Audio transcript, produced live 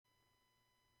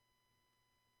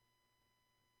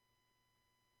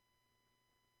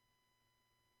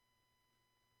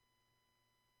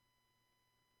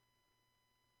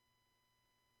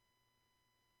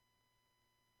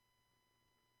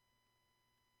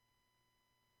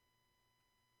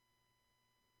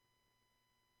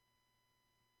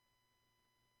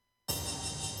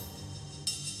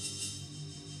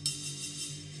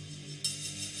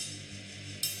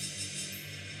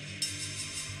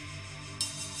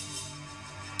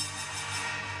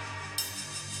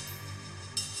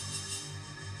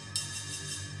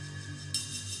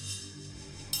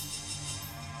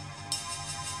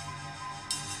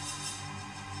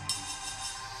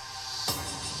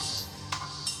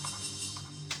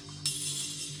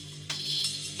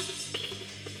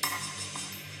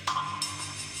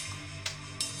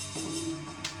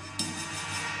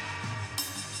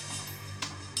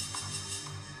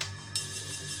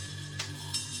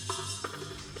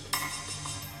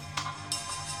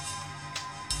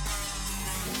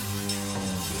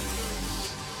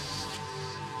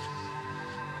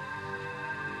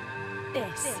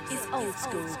This is Old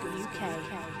School UK,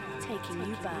 taking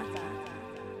you back.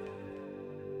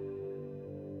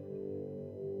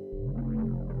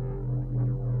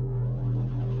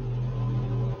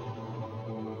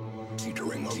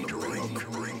 Teetering on the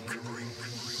brink,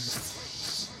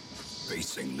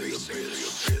 facing the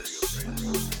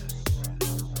abyss.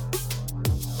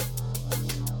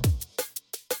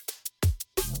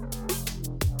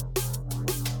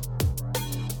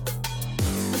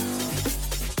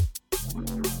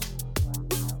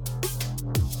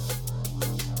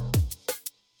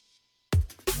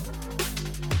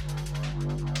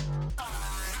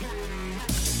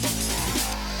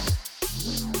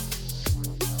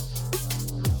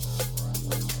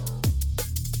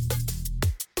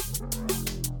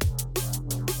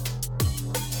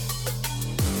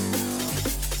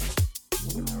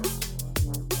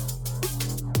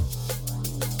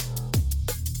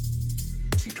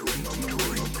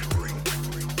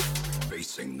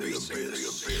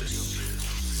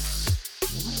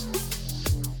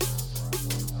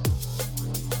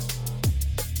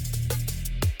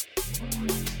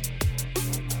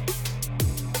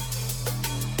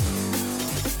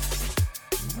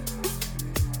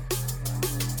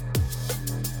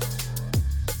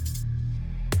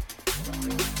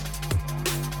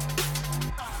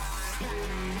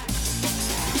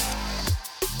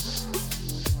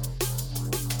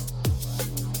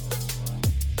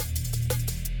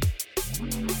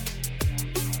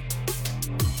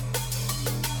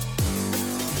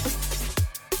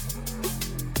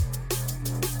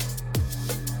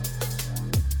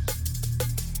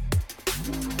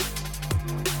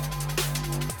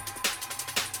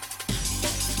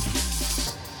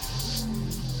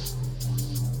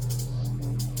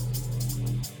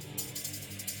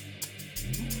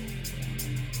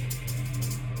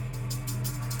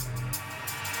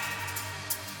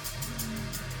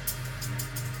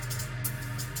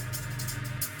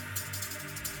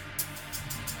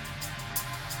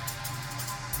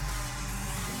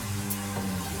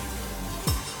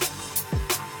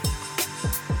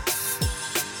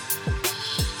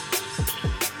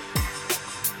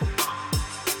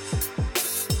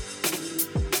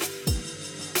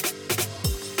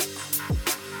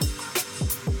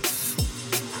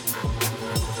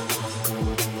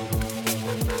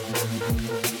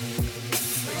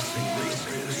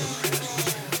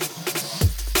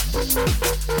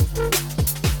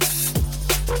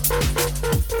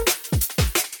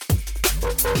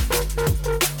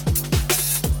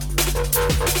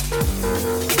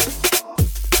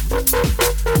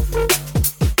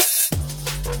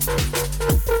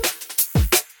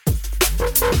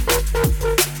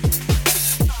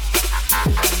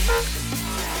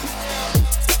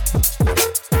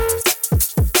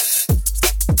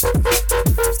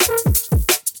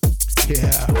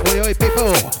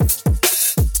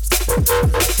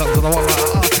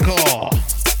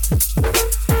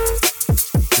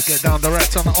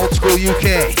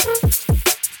 UK.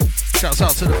 Shouts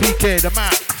out to the PK, the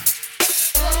Mac.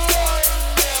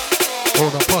 All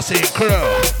the posse and crew.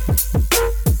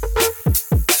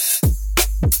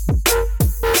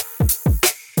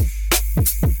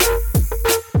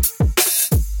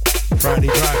 Friday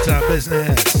drive time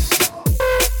business.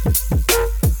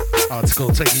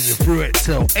 Article taking you through it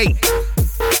till 8.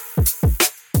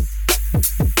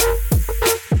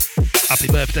 Happy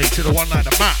birthday to the one night,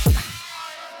 the Mac.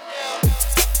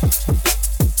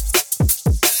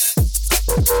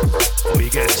 Oh, you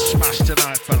get smashed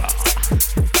tonight, fella.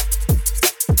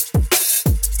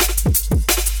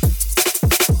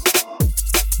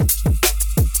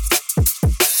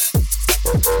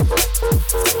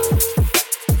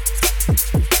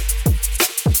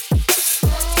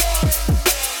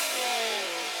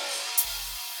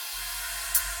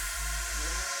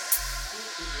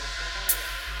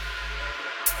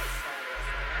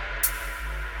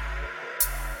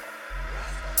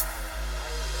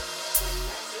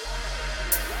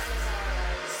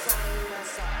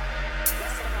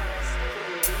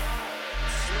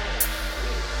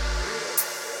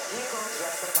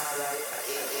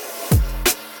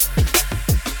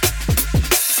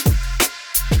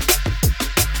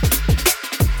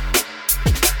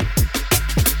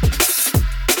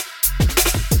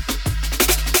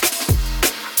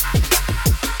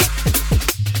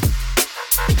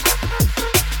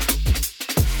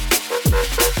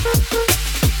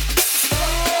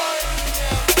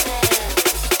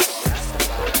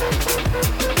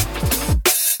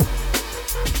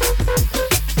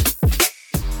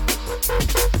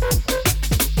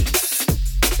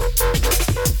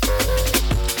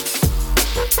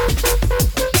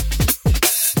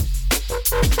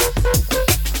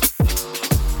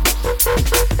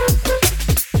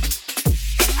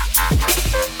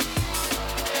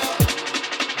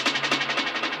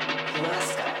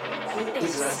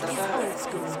 Old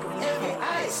School Every UK.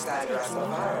 I stand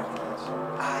Rastafari.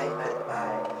 I and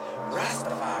I.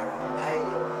 Rastafari.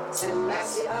 I.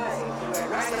 Selassie I.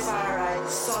 Rastafari,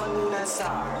 sun, moon and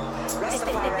star.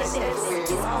 Rastafari, said the way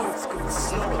you are.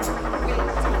 Snow, wind,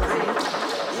 rain.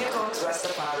 Here comes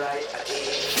Rastafari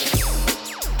again.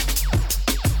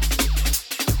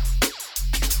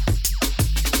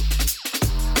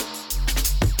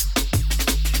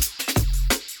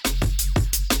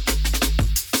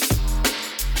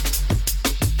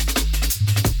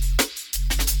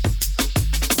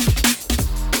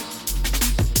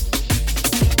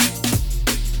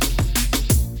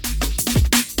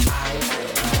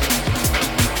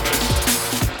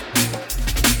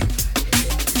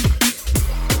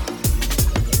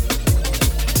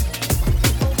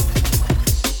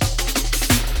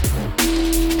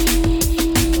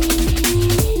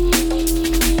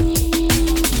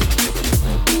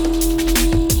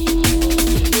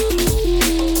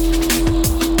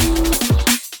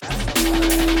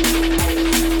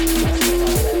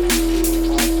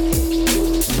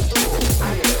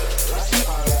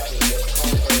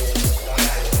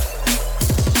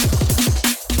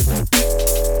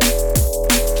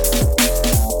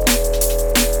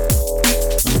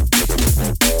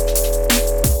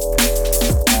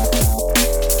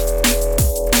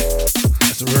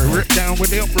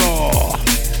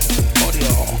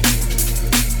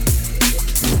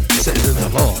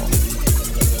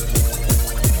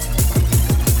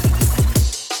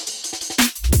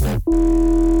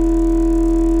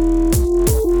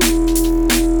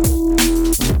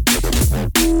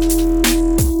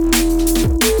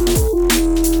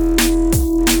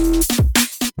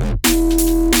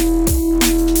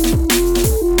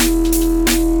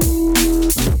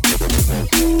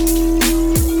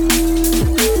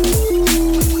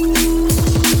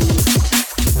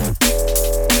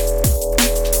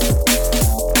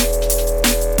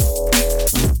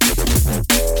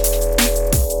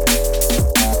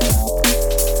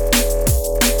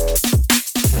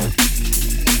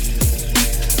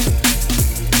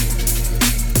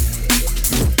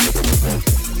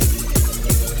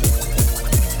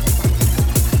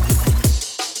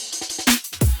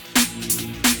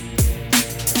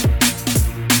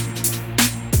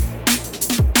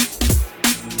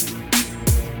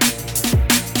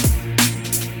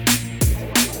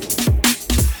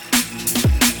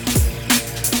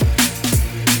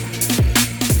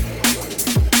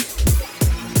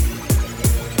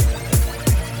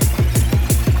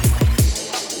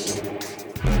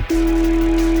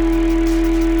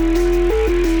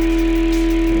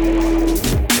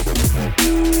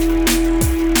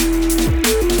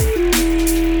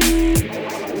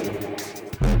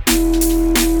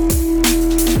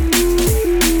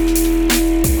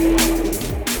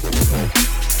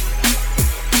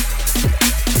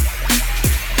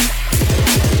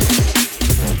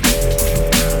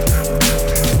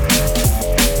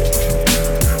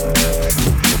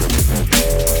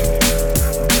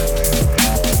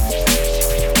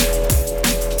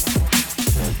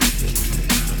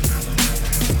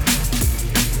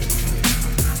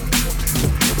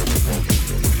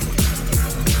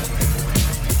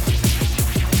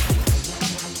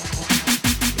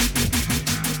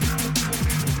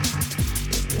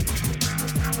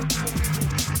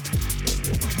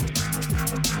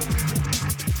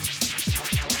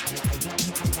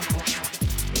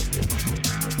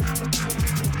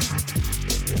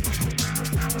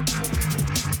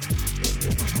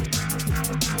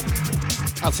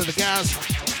 Out to the guys.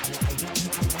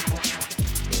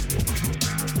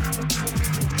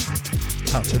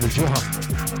 Out to the Johan.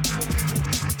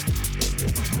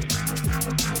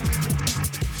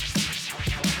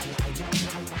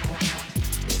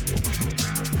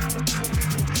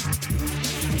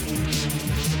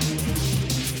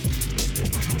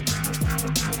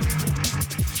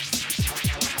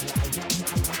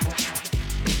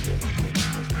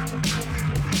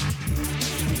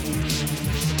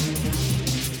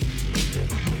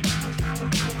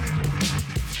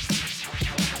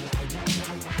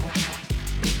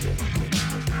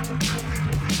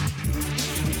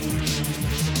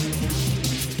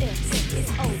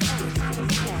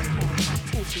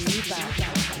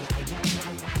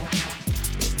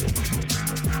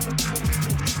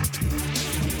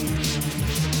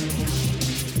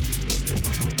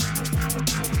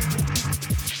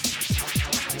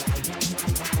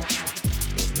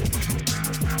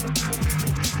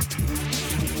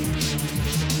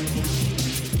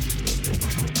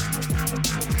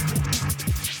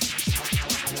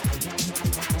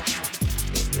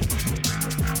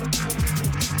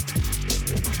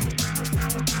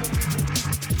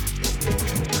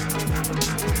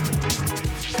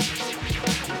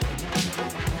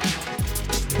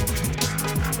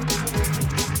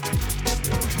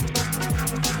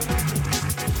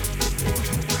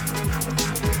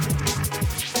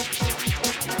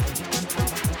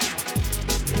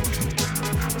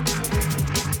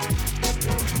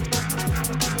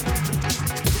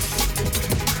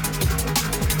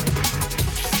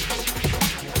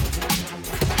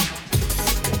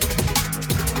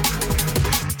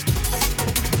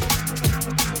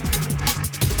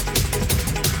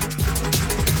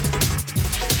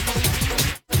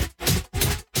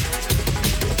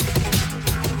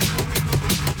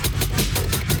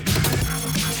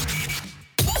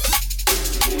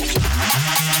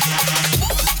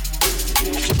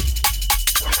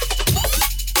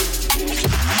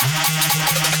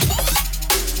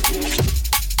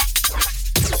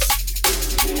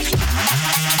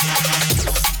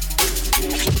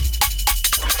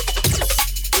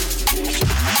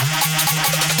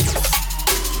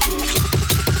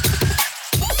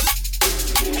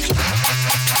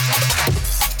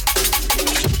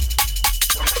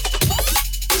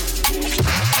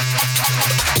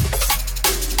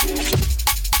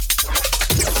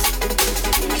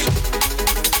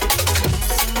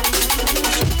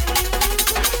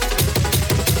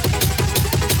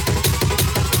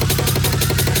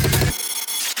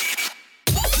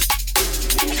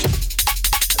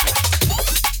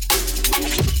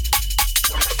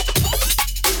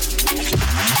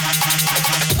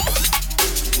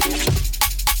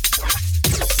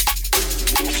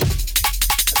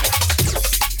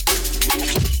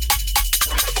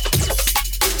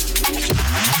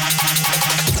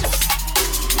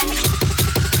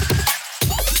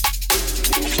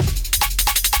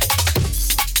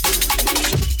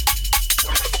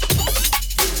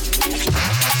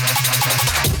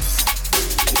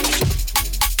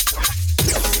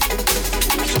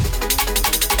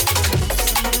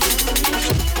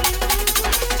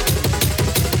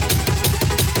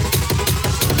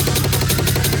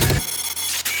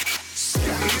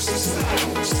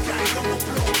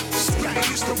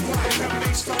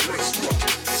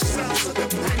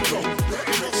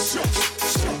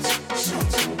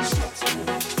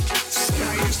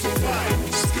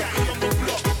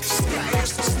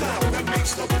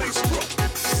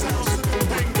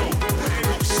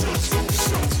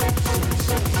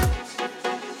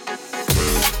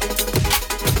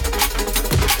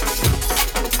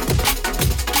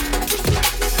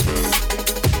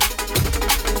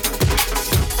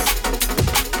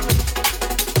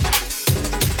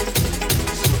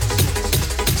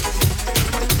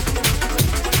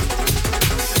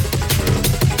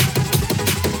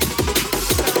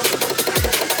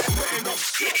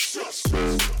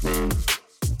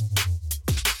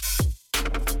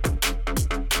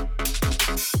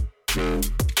 Sky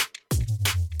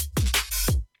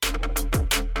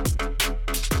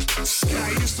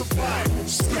is the vibe,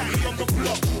 Sky on the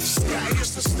block. Sky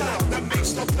is the style that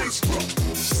makes the place rock.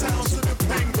 Sounds of the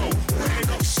bango, laying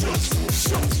up shots.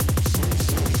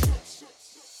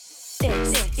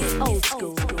 This is Old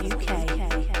School UK,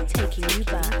 taking you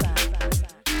back.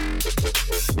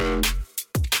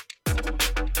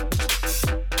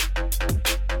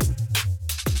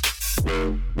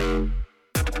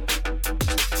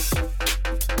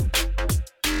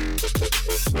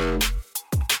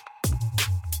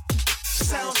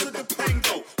 Sounds of the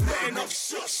bango, laying up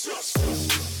shots.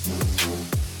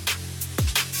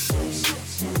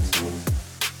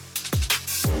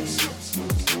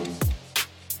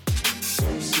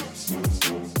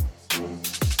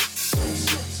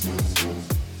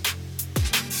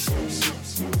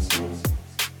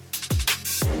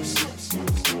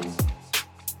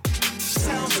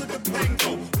 Sounds of the bango,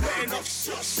 laying up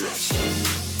shots.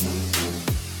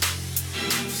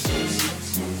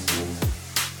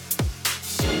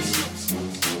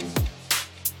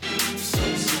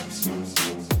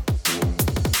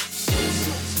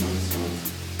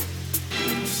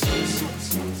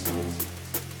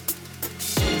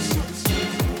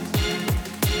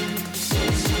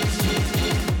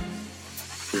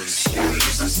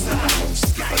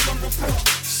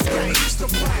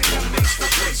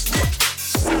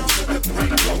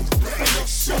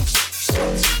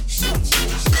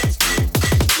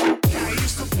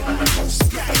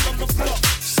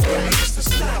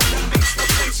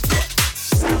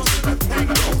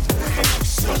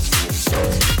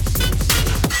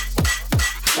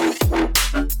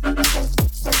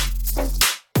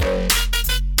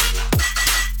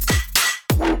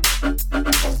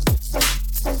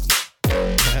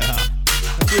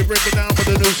 We're breaking down for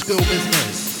the new school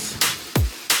business.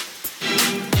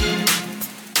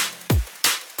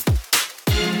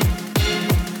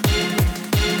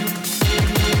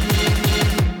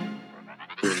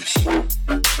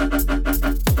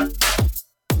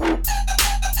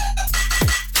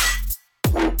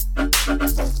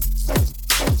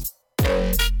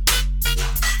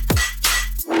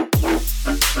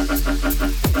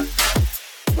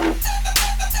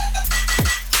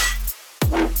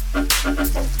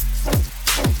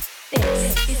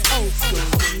 This is Old School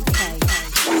UK,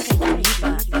 taking you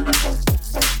back.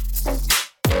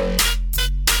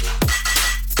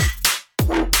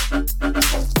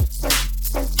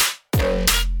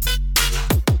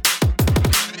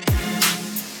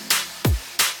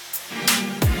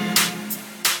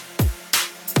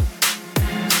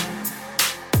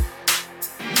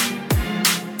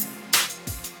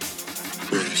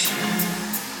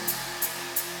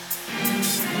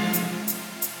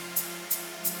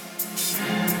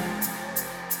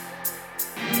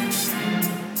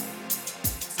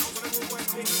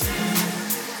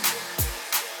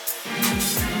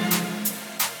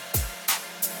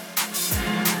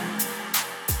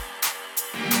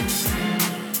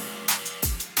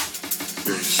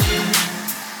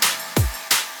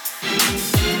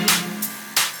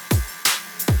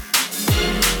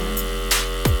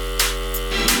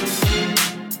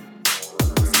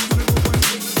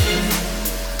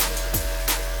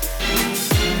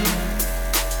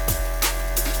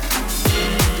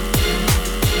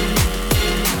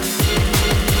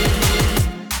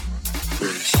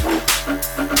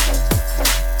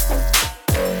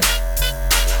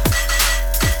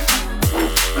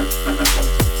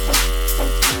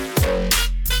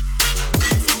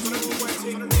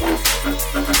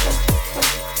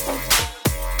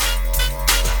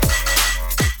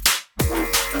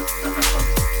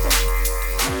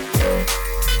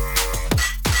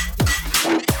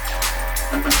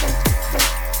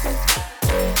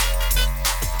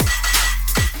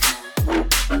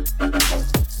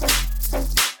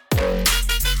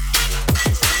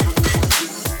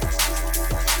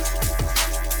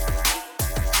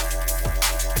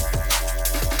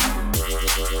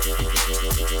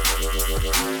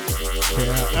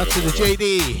 Out to the JD.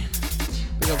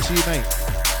 Big up to you, mate.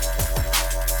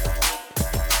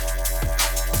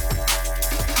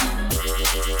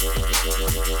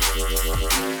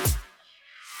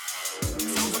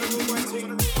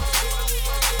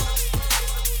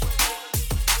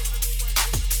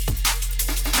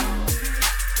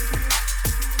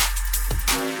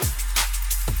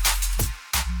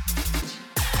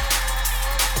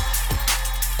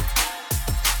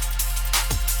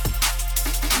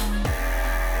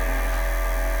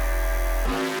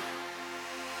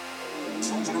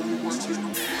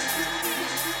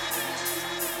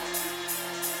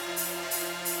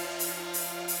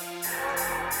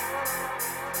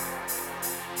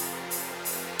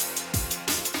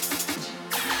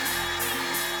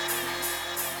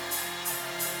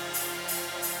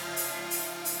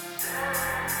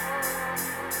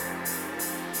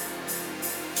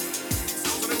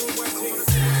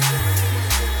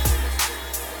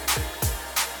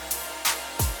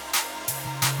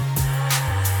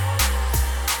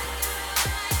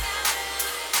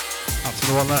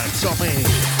 one line. It's on me.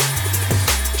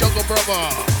 Jungle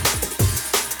Brother.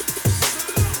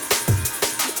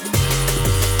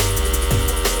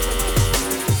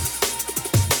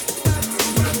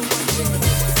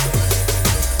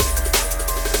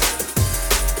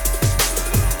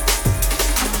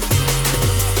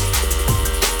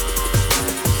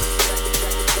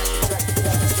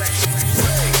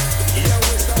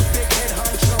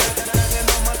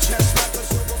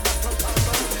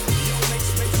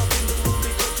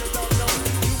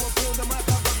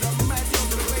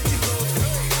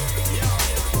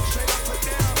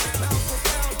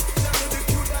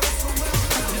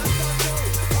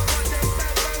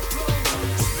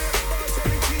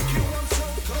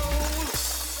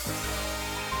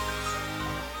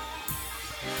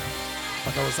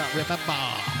 Remember,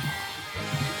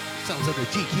 sounds of the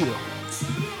GQ.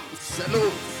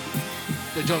 Salute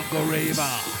the Jungle Raver.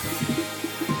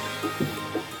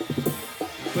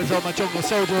 Where's all my Jungle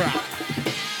Soldier at?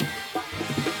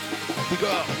 Up we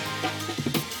go.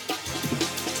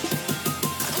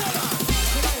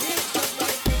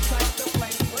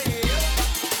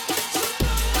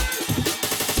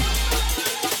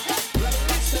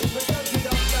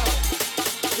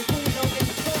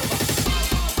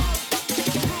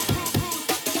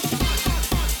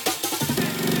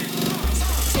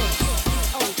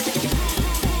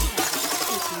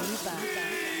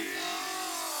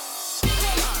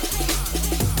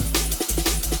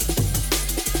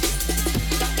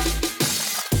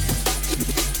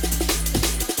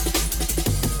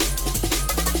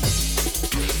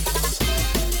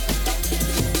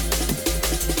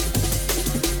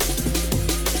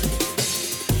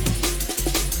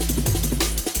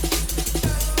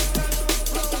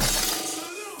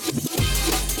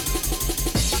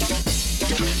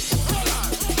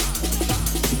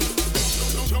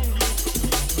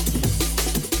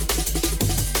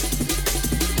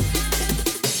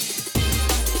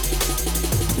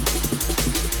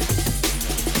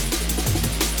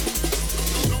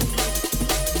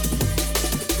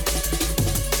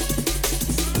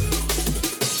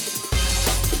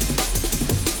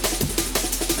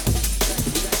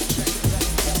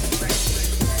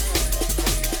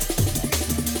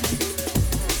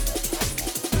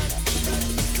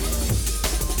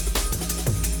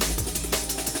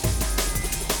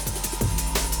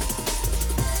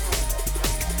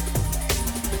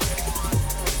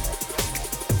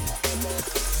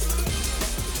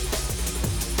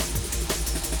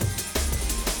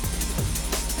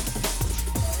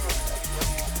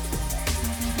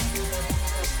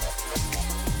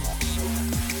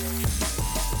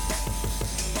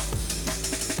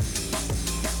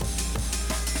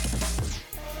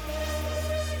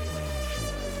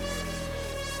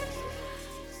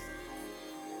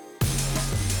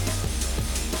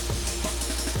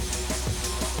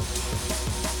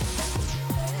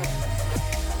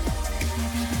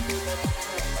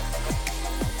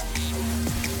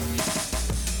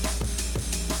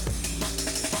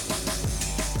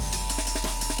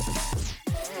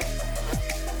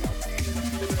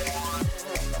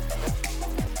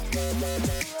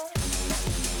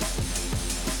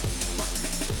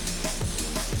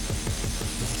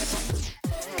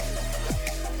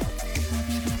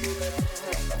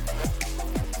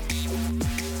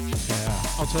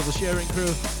 To the sharing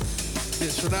crew.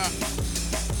 This for now.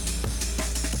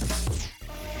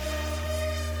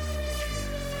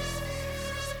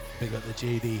 Big up the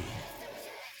JD.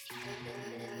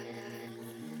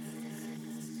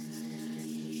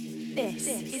 This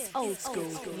is Old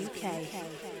School UK,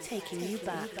 taking you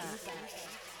back.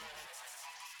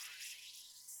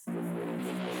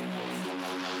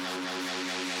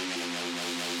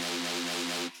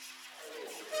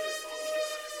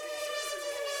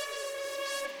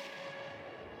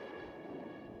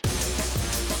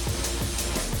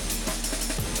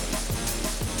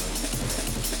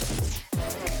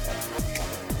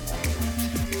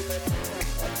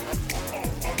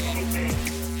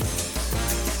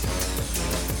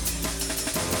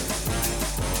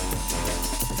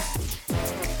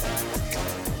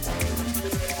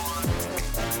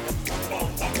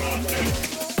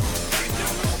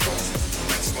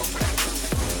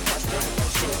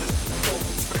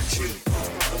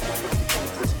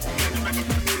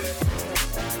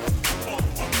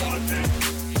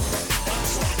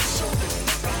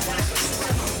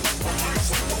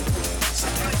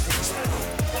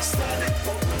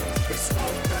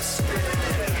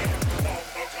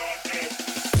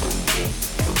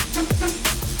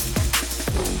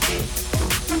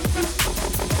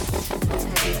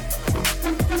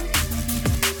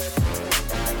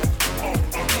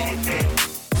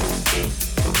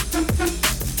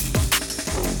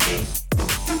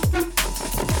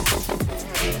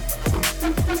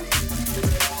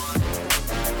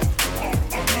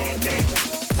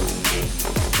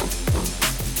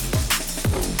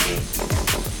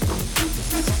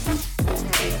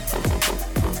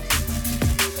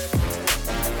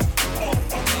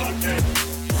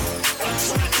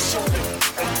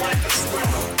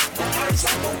 eyes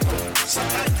on the wall, so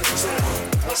I can tell.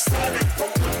 My style is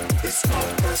potent, it's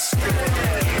not the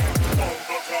skin.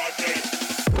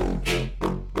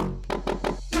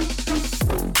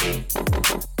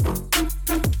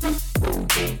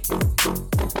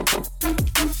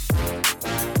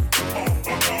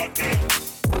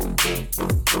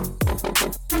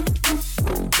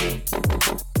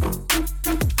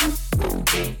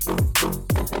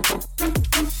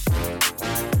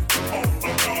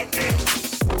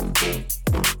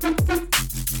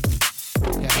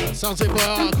 Sunset Boy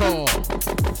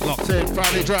Hardcore. Locked in,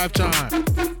 Friday drive time.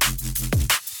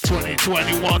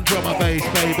 2021 drum and bass,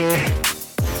 baby.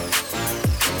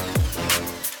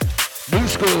 New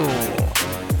school.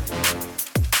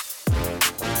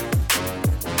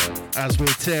 As we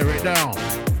tear it down.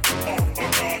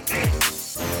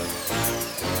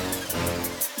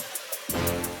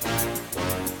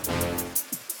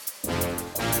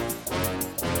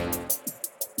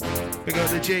 Big up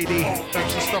the JD.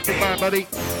 Thanks for stopping by, buddy.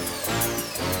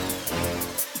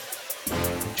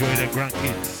 Enjoy the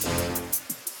grandkids.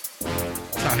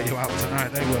 Tire you out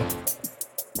tonight, they will.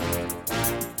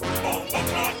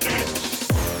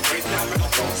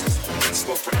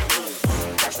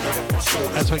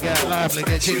 As we get lively,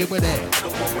 get jiggy with it.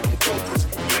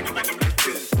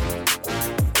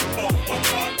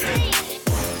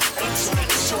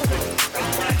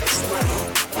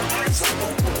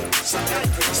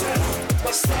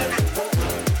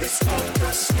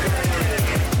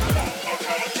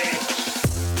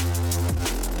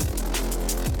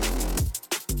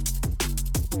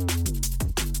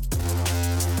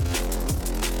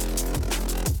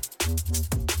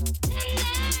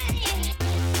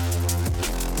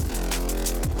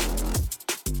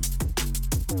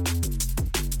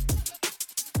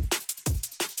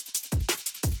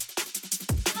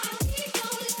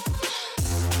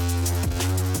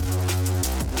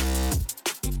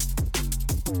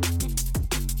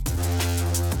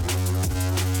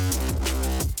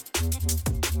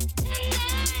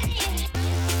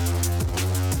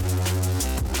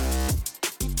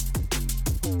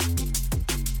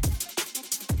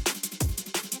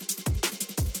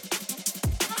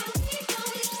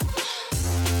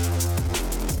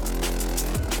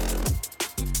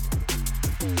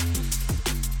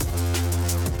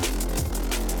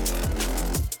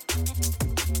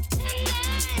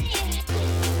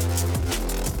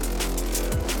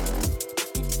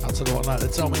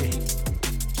 Tommy,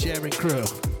 sharing crew.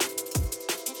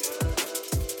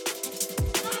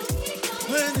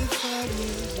 25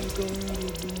 years ago, the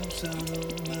boom sound on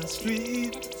my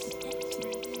street.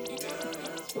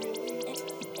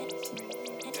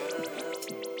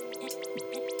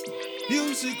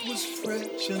 Music was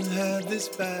fresh and had this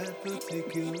bad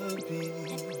particular beat.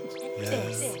 Yeah.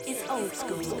 This is Old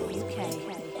School UK,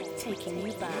 taking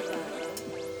you back.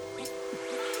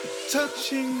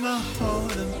 Touching my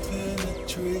heart and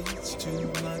penetrates to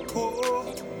my core.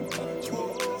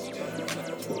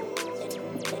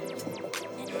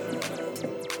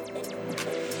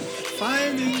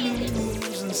 Finding new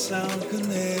moves and sound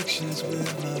connections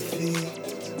with my feet.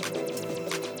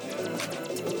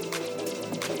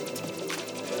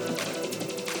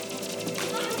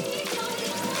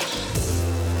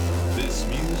 This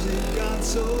music got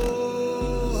so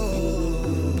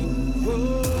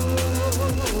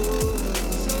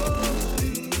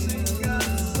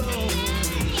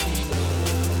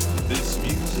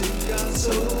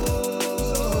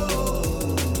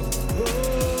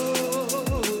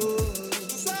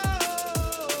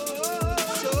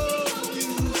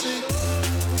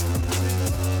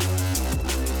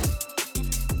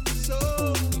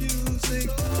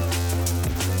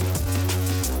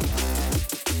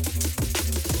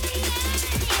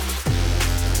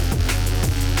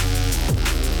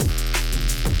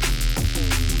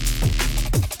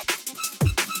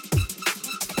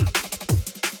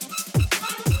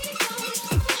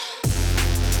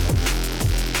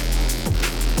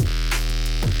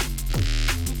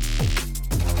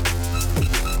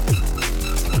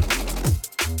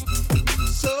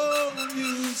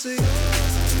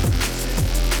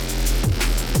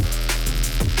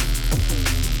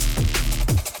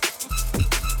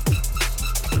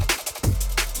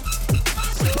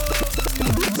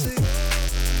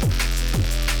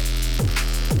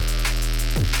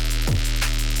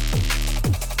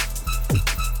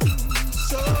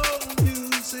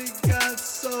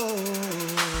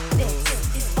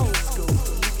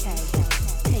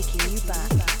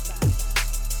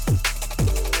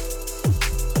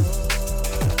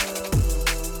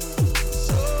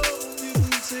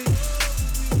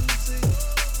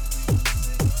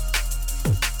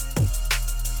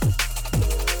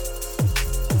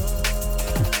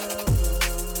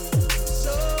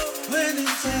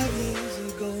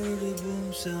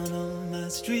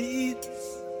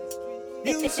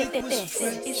music was This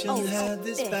fresh is and old had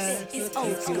this bad This is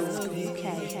old school particular UK.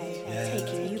 beat.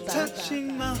 Taking you back.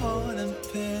 Touching my heart and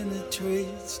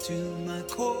penetrates to my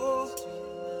core.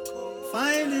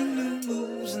 Finding new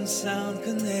moves and sound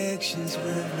connections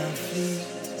with my feet.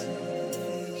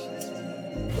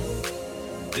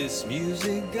 This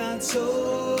music got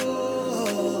so.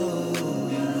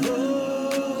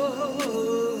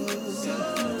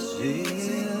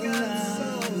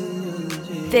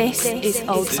 This is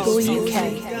Old School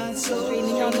UK.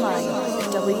 Streaming online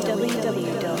at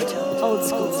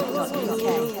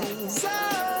www.oldschool.uk.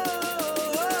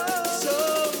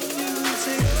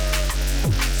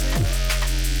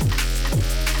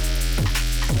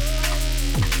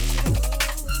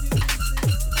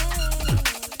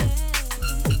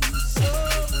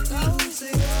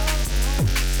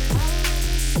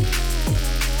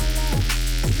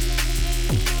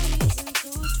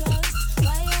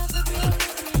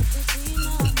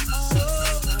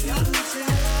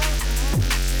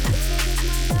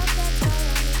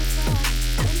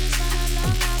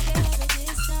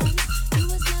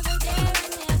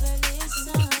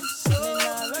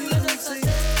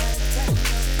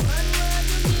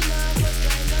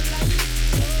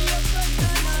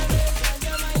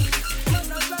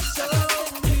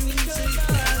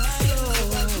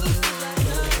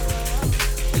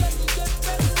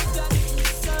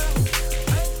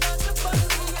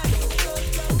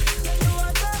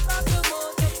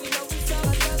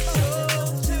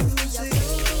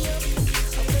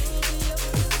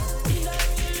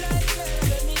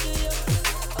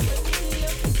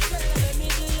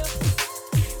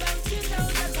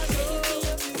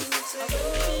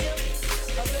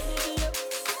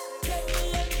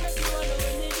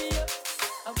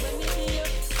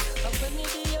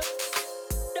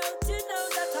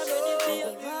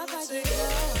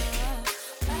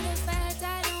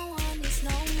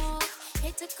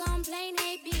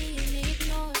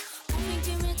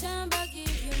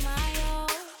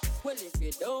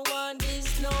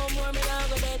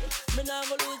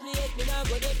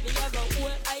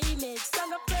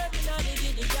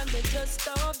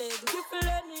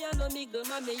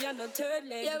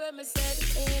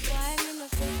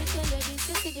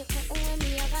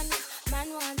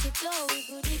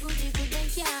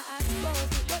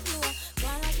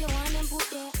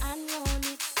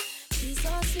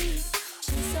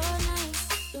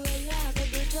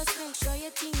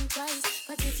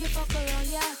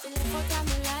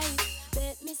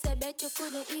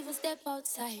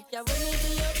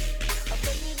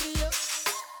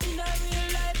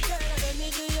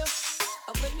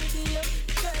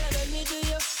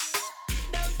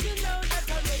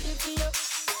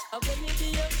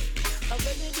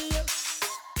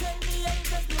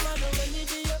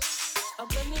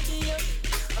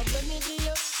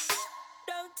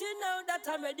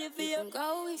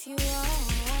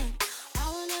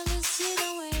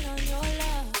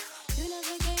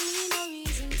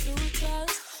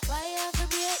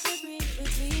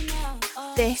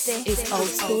 This is Old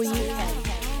School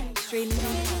UK. Streaming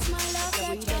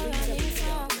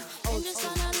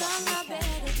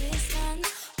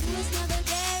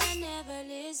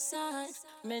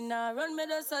me nah run, me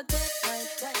just a take my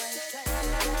time.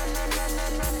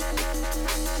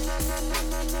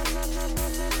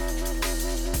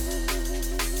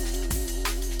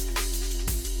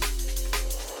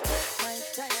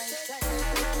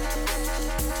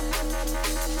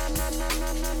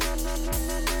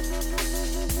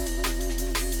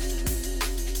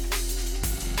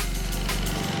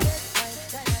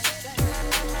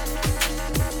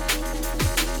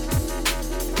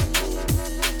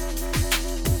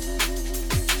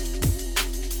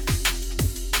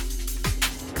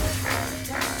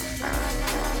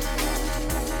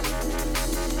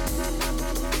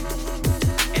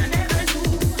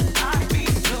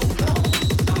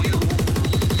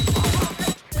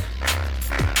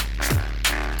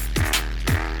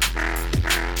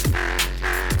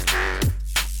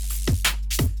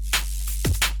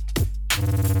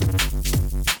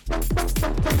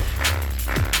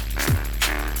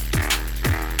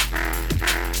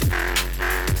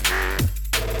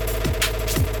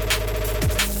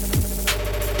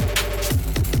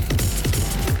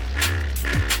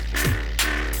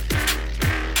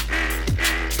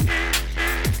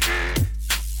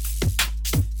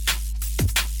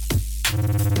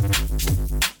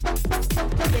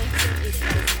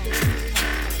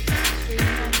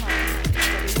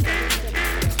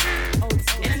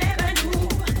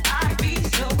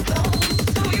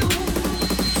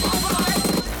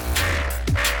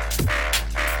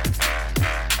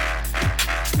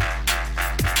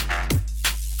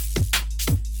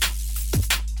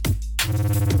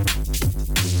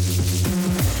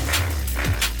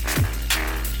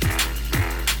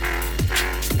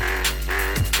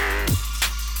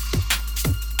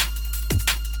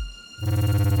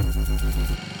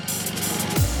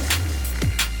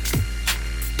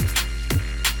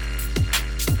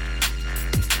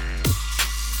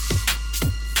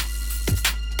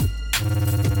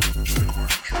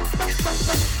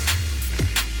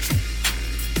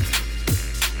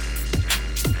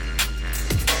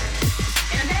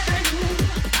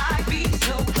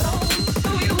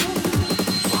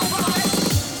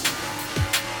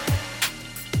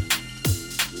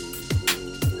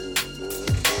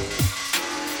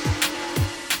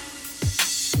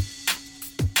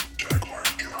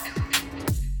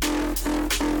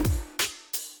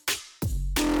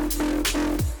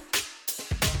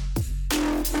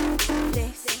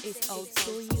 This is Old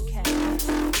School UK.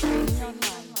 Streaming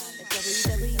online at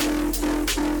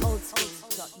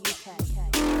www.oldschool.uk.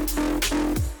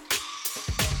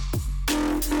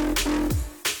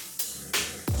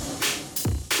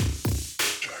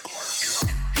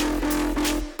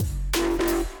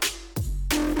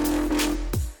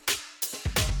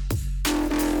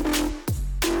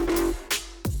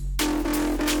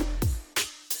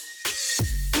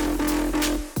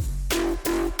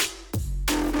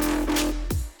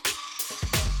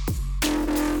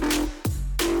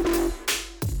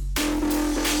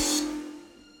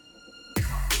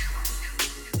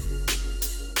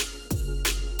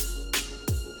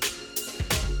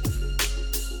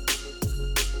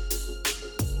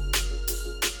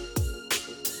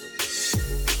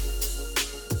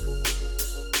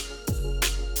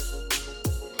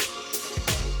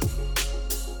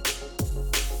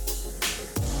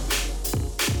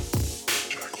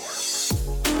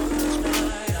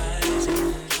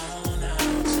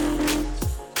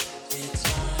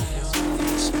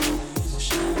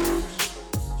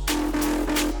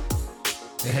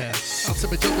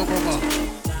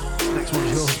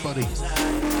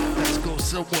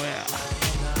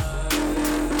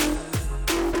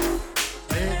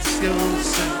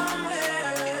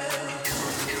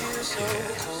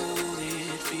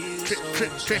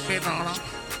 Tripping on her.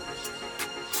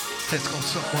 Let's go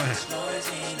somewhere.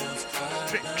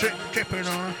 Tripping on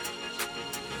her.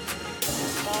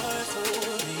 Hard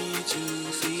for me to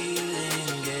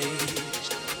feel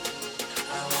engaged.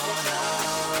 I want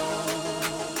out.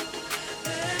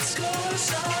 Let's go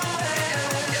somewhere.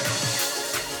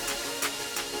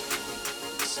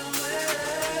 Somewhere.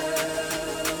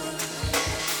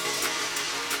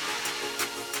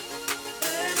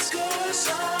 Let's go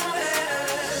somewhere.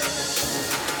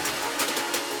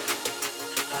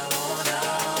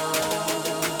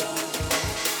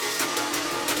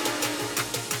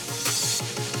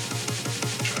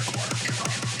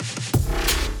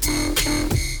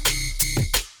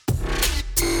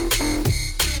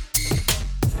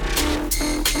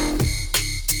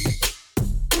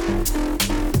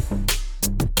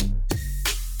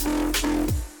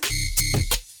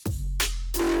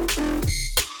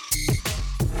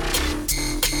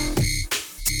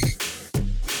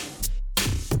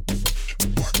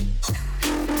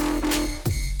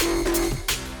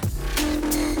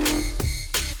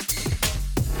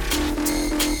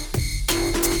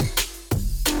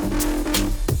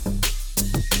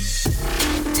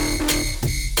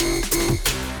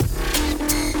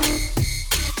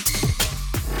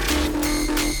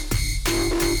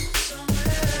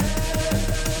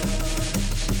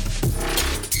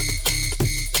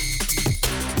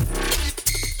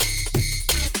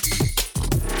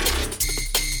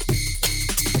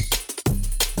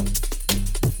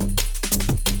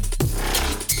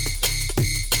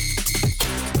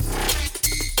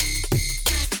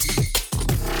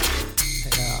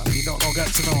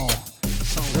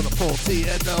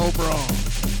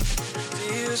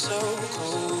 Feels so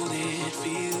cold, it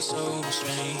feels so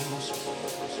strange.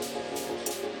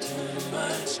 Too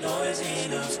much noise,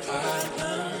 enough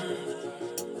problem.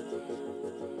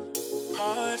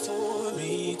 Hard for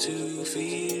me to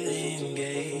feel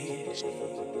engaged.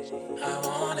 I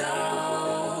want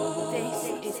out. This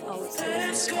is Old School.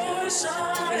 Let's go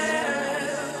somewhere.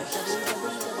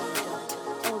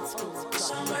 www.oldschool.uk.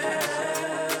 Somewhere.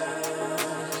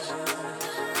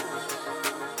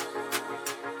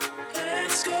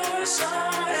 Let's go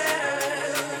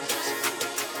somewhere.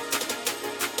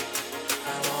 I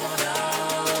want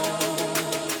out.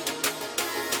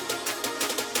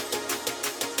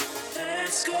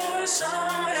 Let's go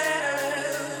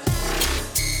somewhere.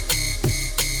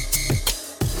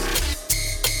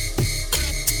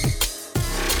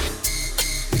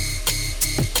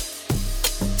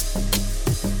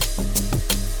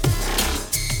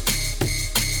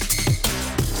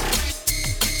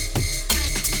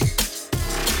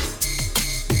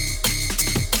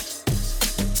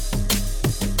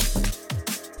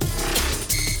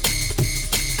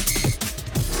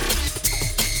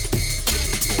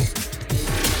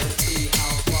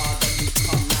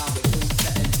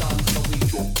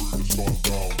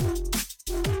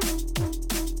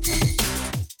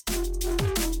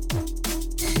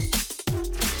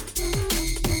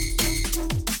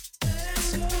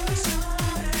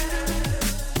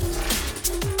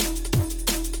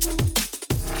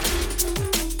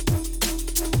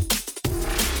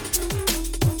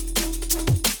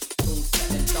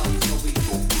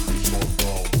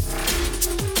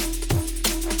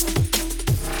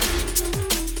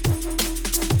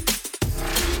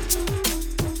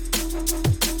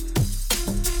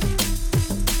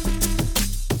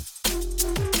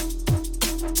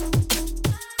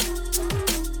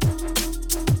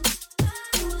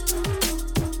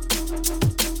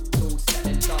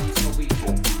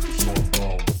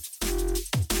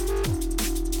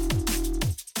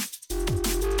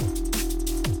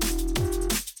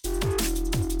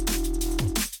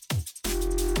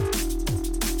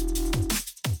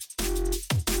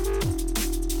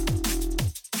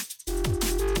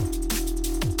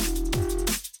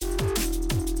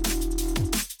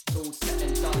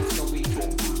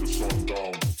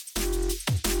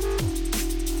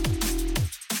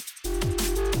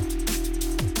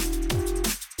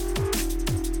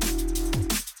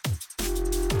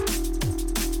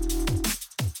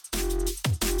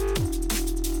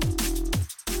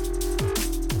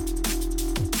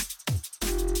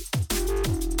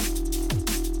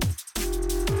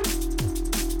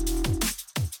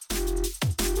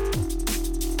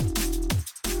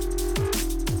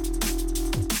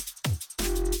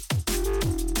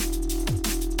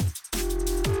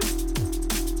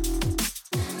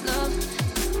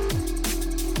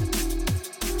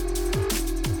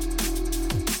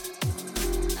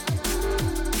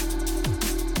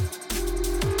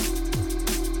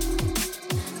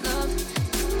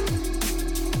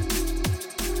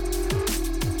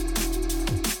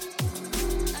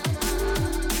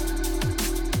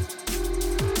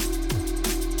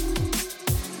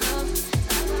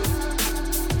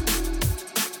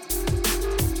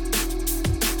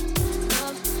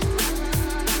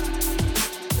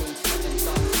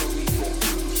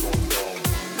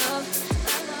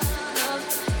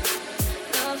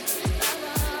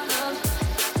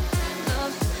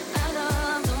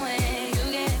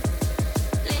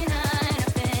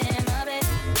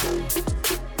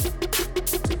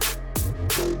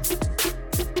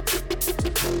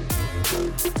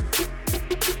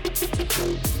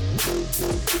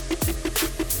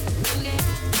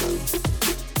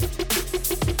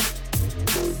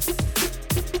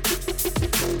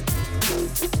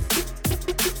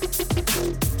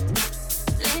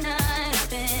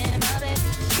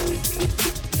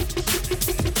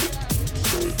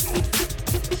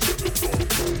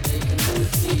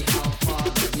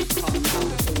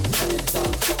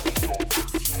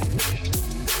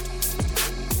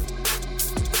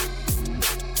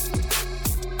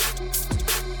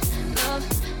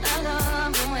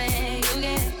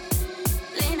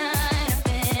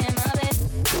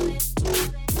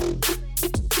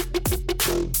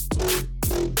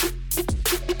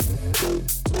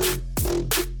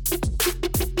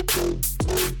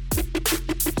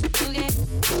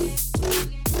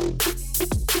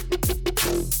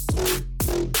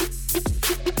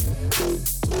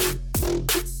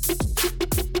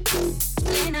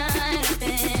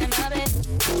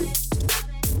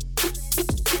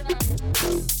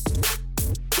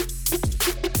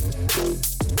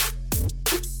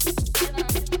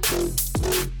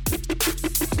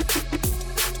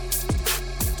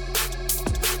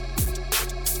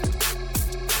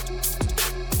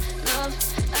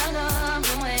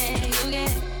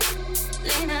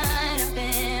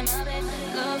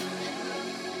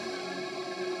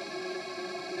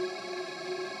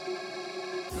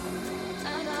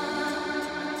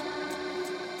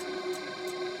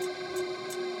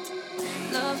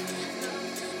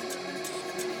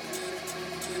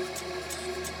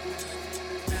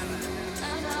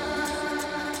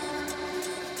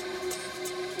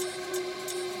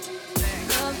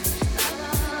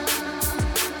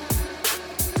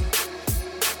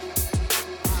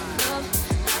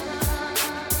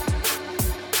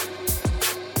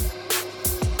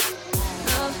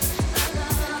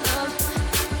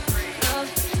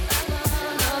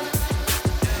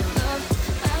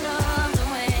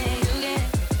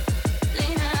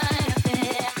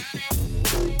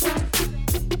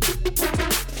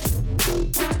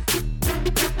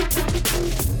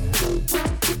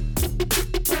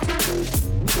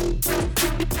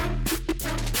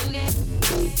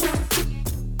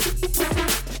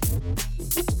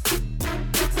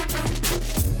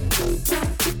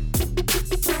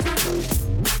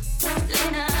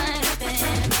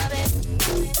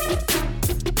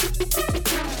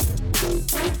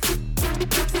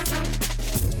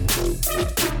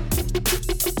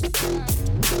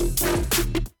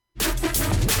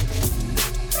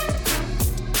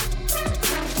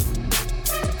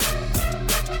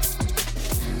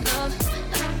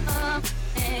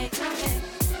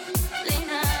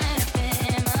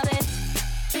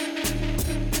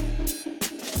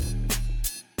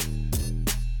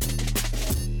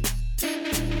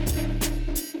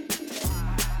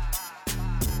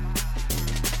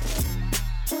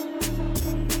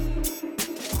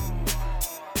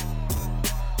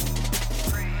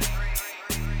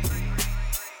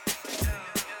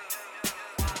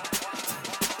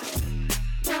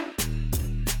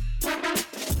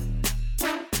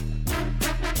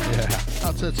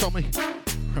 to Tommy.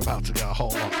 We're about to get a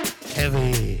whole lot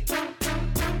heavy.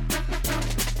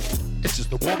 This is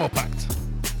the warm-up act.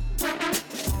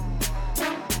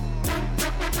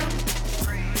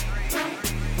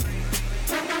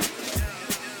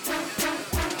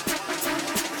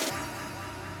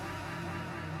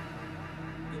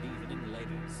 Good evening,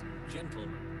 ladies,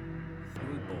 gentlemen,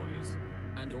 rude boys,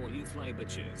 and all you fly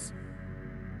bitches.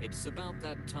 It's about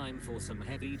that time for some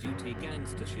heavy-duty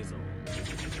gangster shizzle.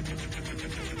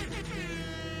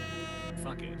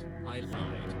 Fuck it, I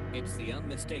lied. It's the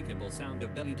unmistakable sound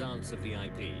of Belly Dancer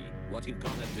VIP. What you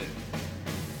gonna do?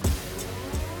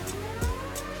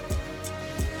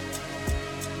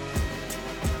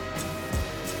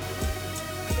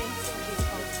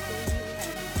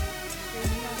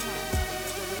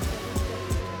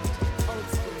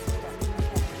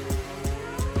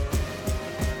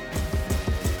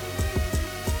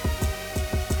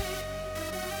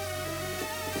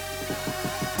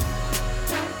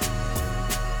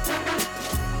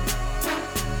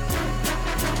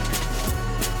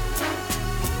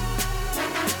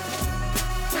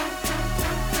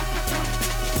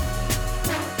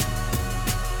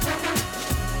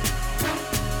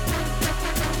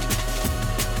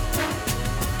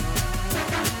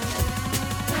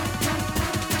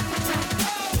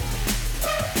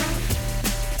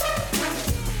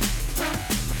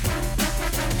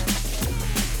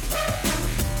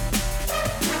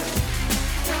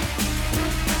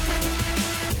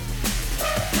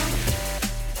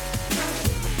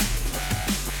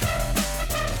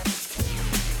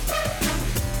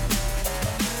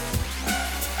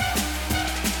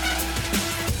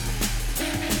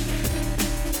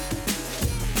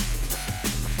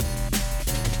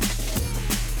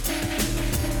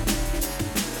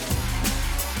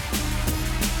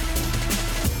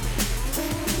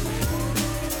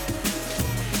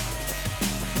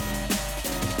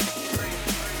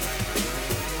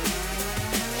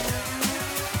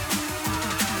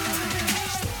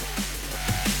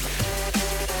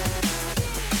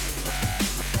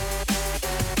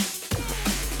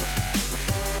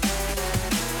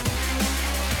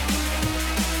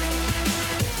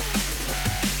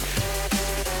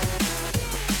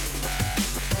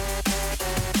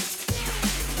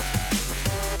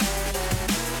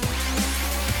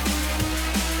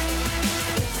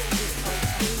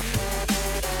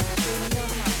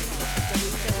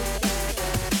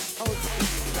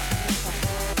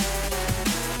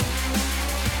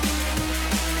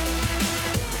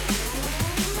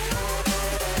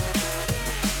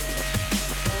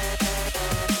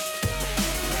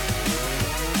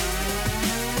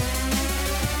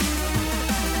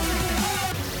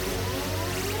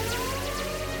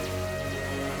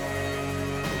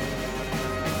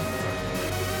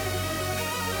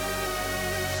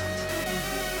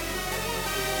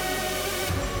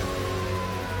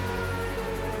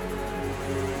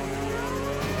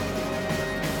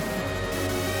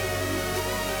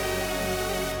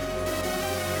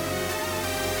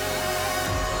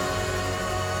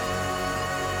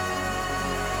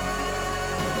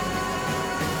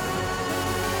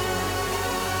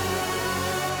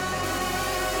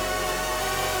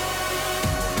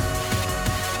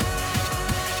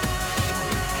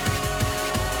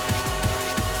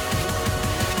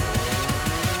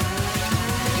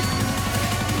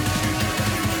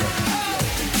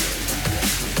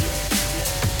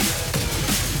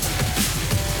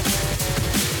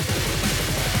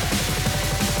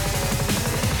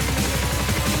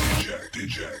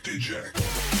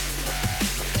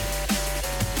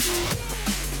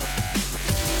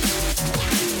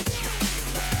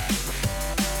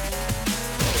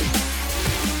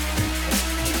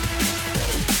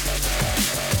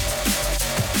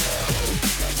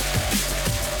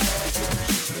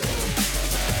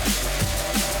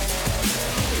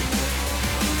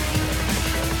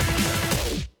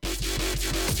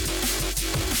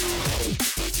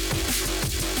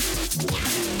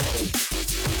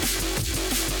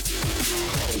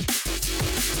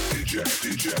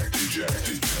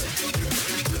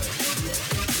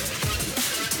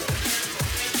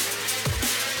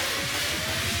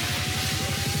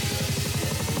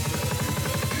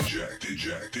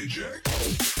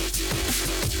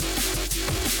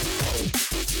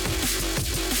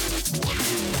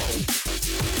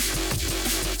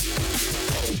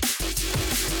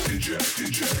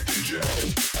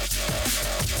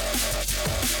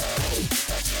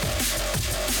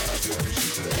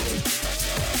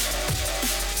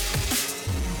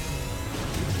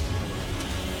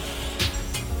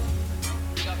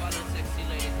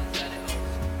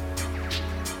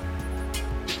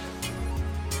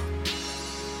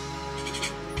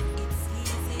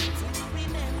 It's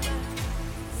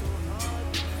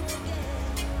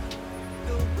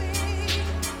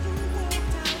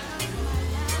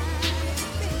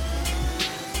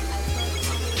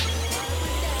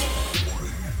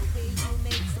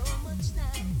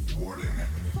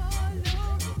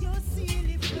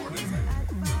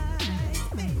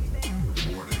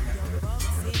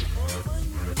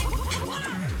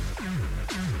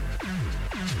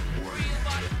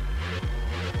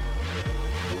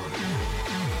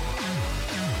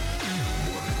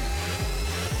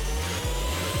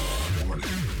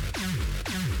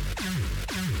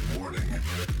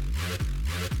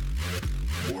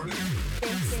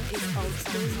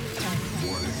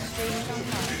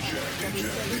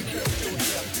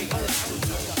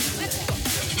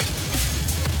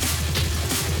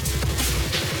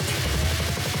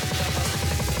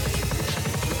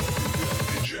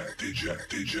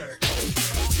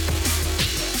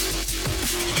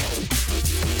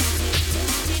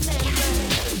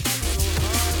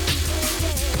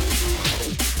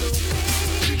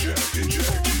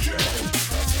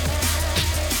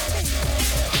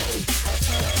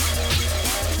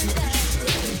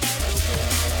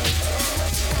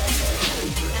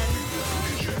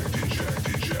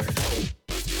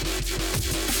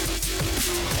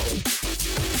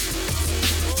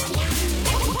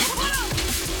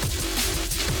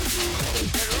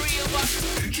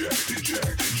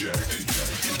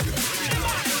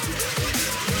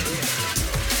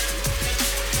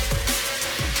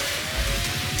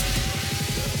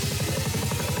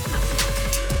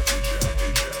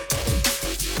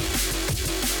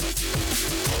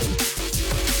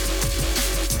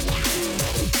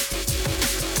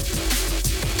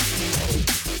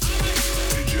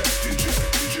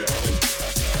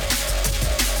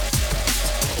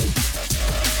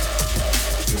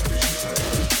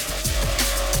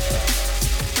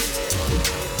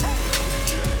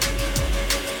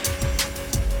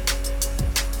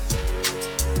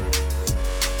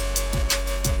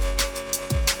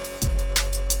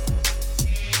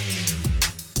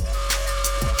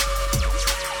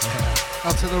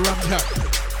Out to the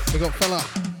Ramjack. We got fella.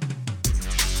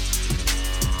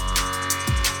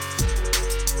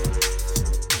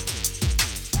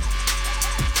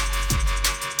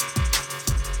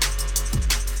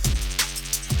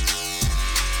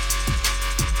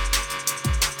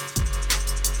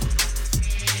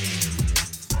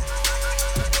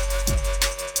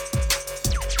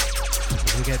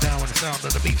 We get down with the sound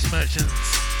of the Beats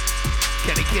Merchants.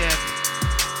 Kenny Kim.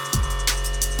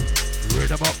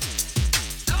 Rhythm up.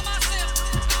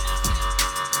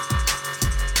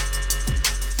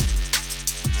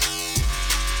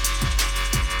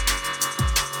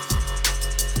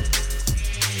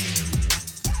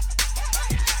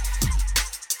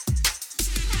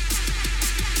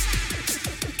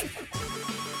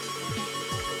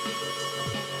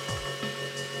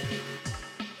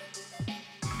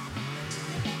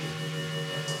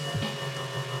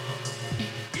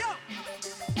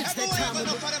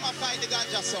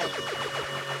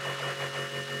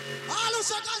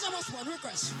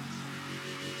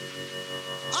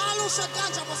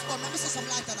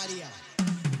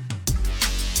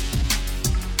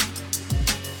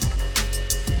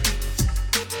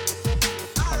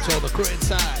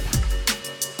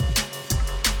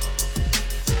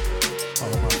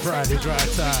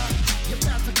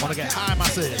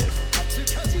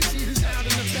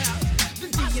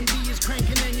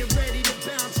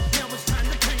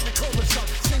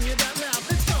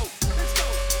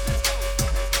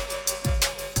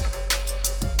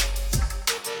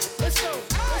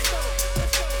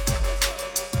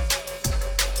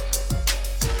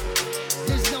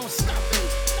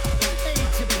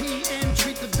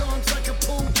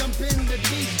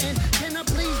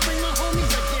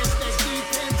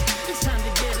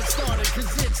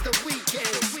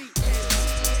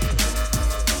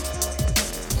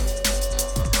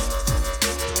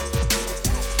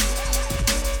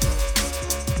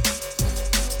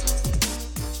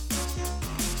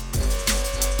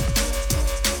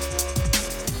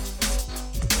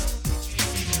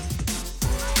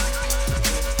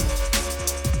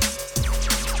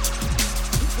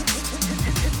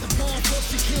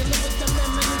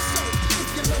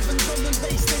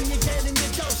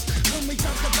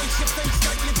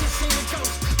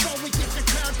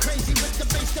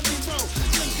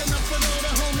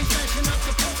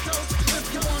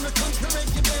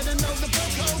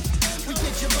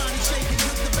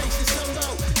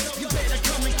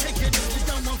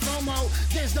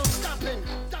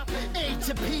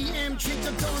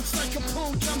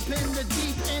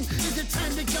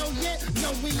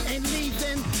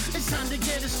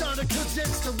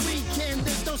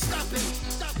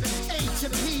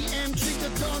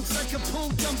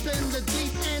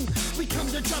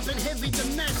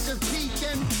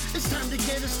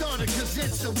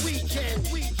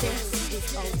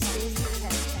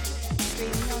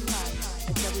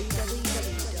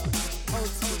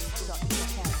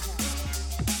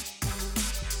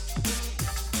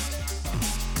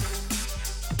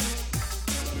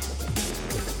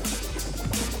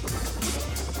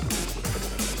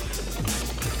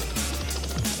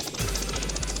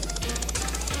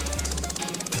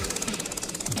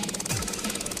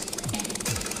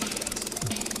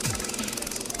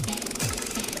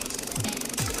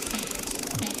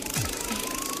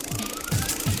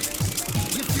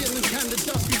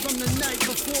 night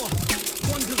before,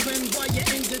 wondering why you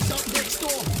ended up next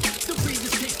door. The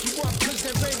breeders pick you up cause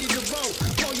they're ready to roll.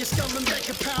 While you're scumming back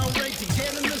a Powerade to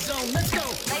get in the zone. Let's go.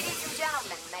 Ladies and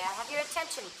gentlemen, may I have your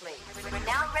attention, please? We're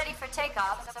now ready for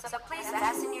takeoff, so please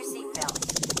fasten your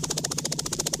seatbelts.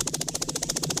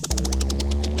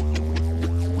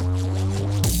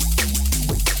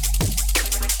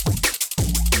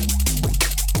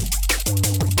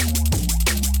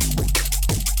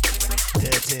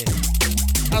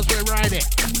 As we ride it.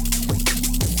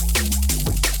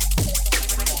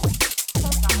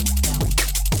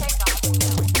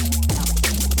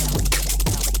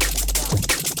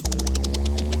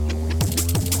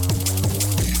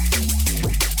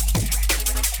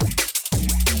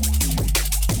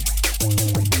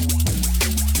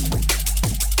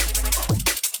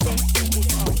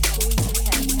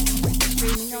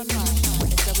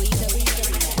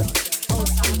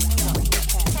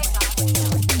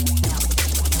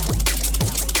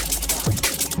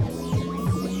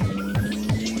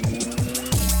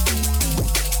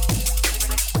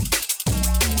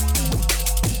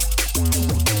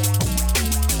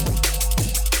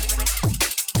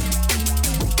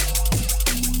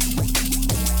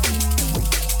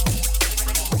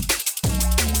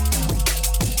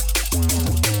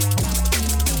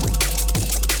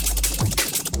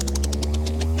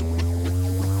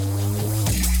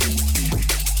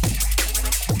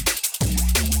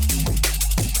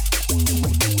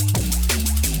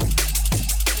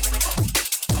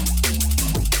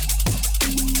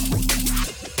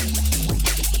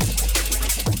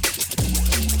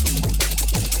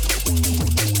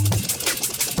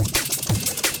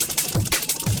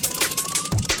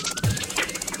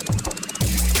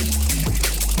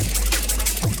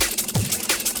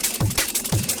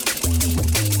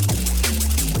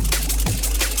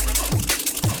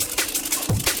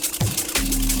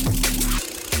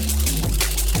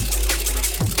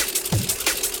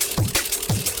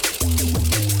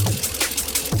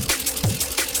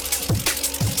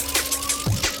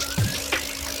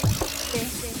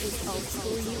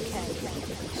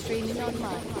 Streaming online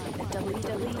at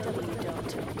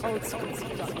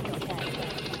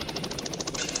www.oldschool.uk.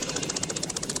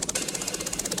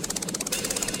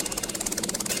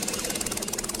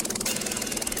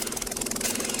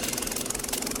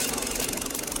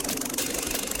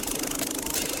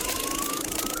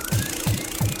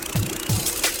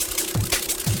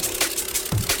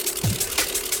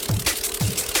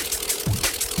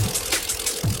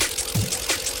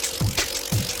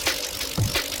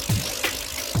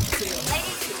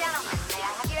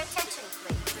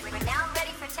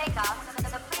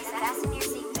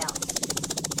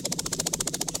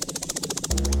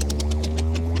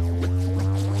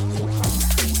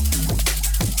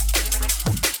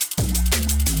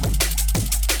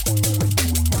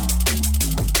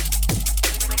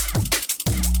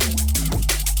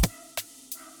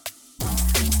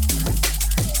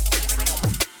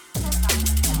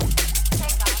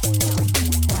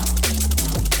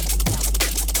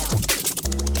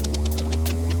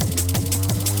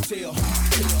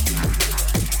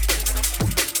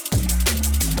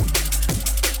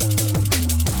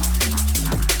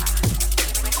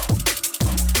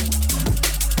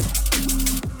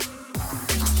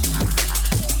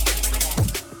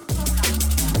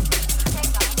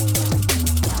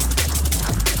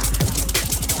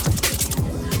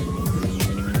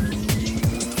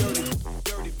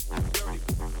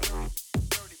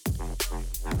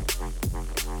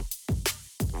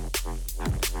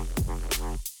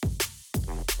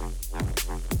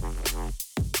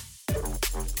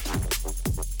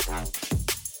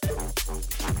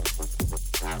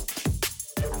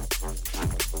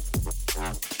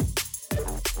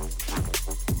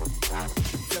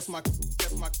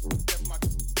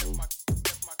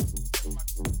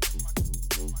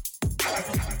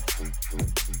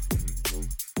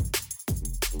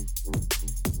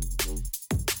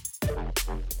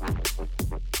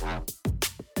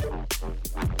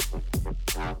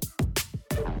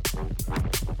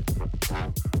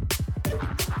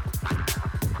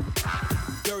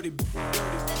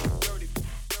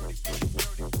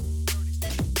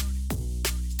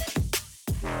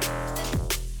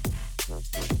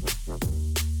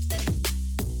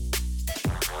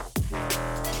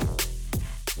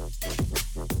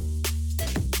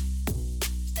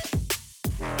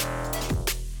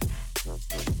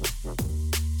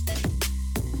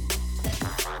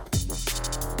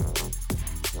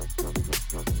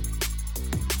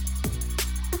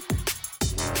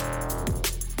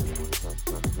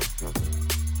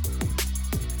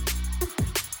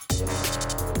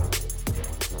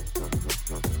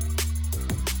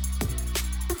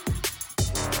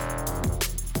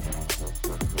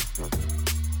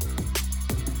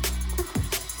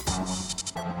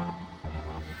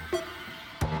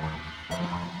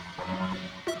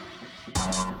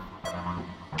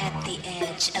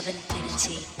 edge of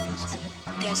infinity,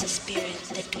 there's a spirit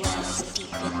that dwells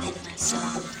deep within my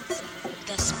soul.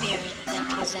 The spirit that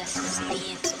possesses the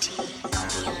entity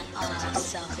beyond all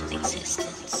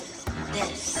self-existence.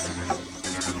 This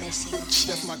is the missing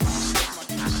chip.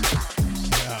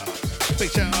 Yeah. Big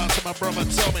shout out to my brother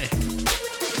Tommy.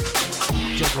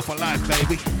 Jungle for life,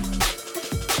 baby.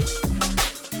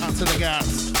 Out to the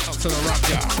gas, out to the rock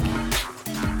yard.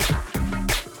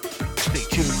 Stay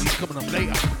tuned, he's coming up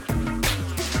later.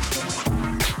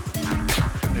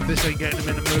 And if this ain't getting him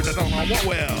in the mood, I don't know what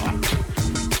will.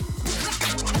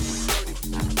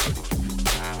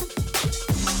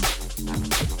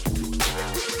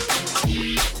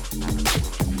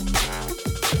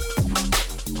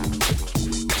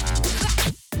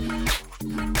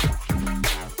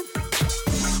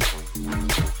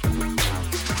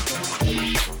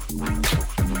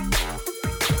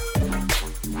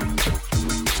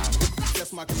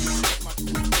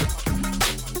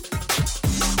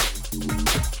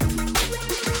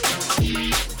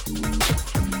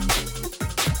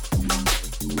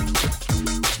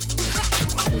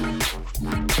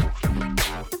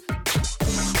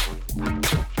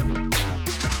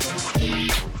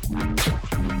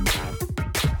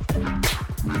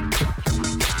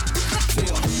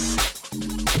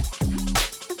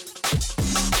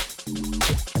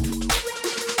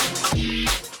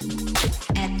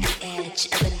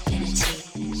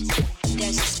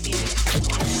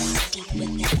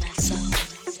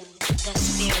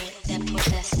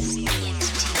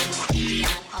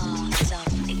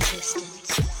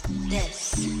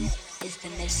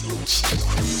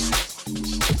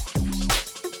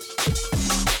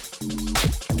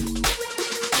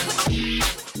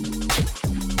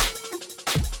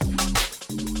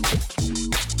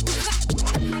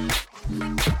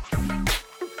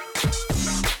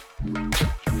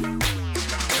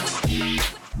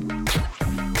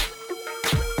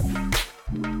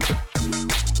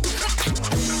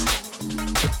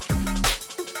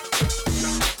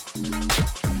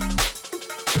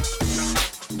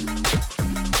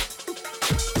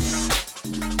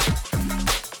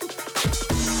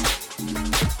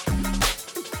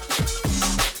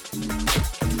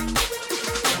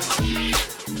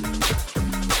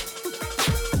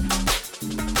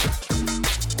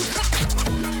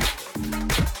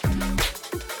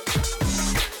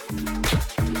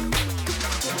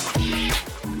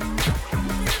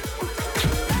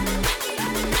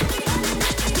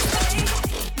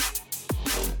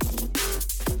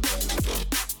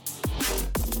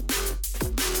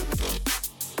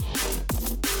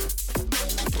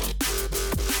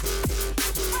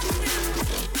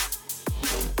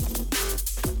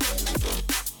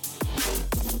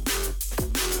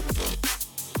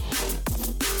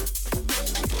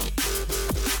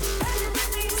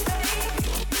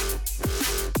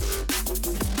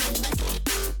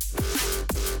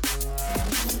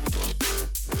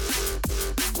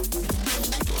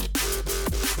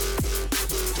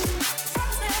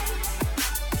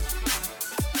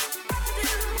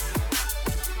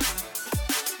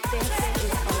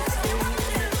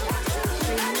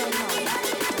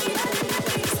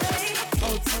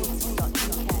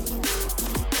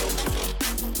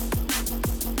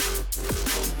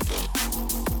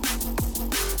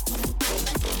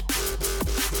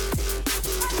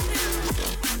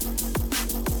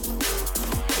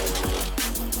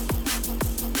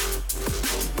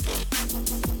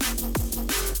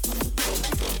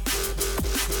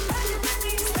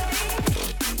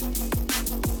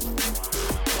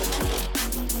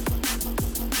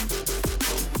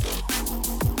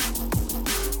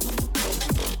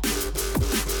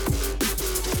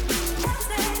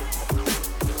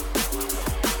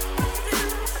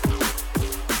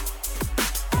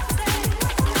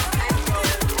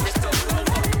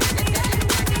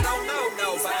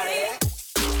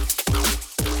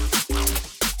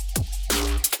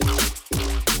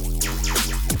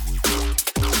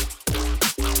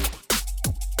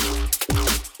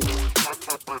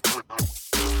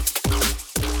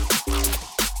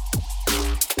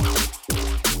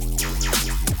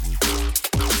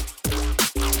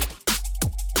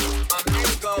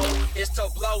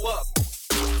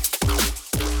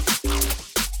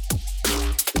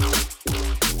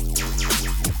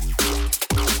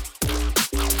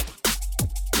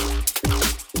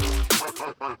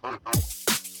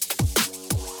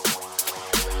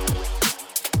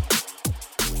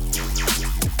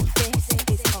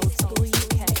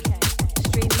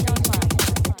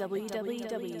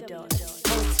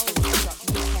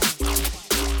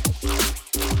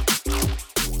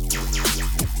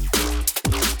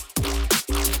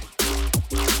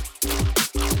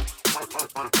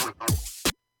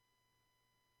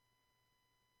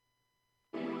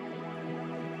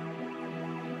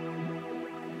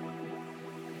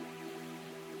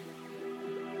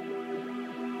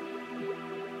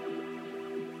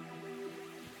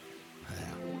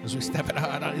 as we step it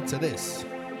out into this.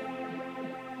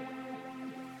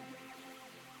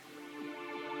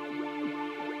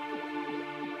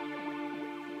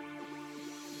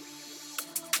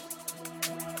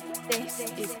 This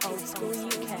is Old School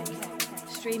UK,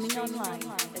 streaming online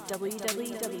at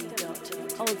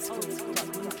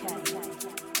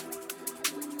www.oldschool.uk.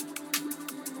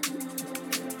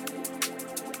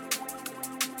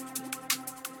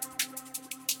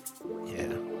 Yeah,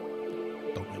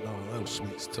 don't get none of those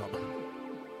sweets, Tom.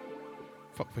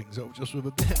 Fuck things up just with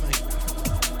a bit, mate.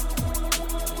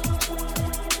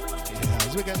 Yeah,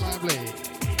 as we get lively,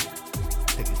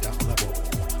 take it down a level.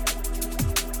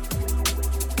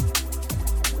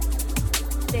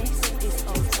 This is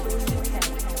Old School UK,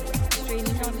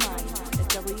 streaming online at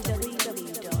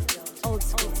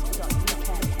www.oldschool.uk.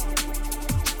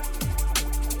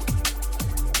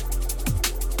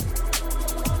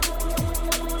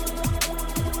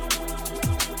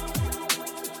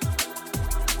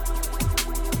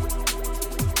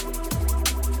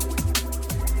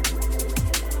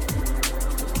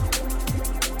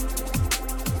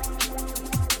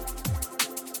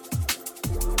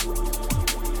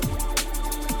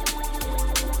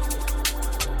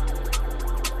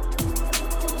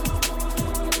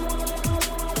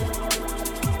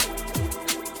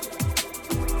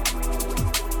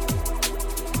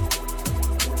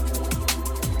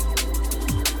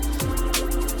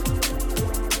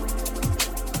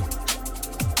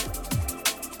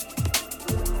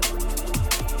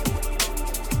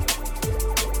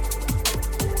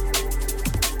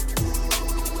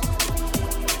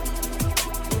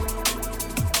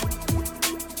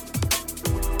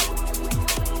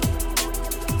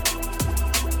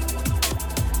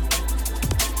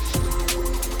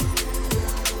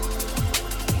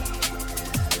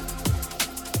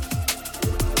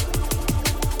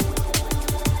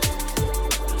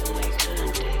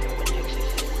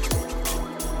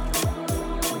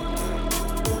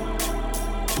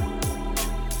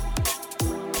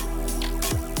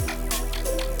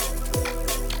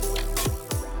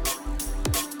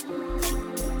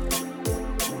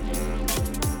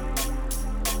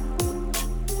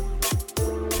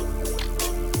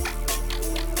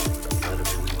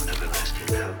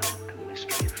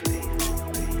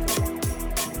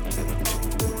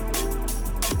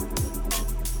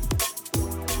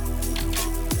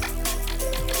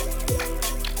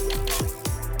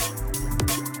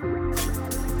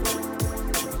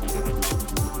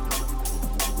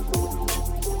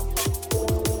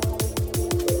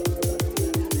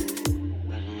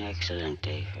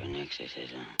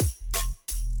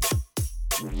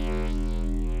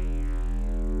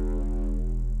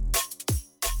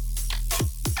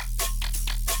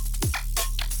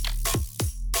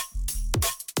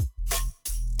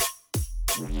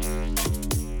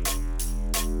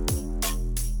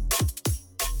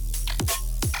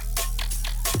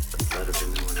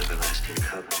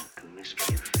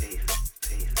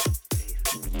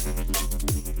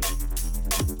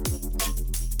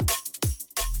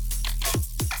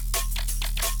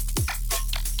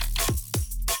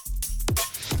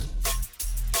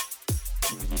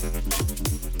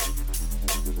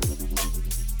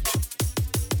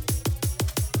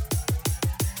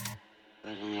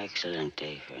 Excellent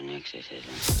day for an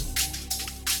exorcism.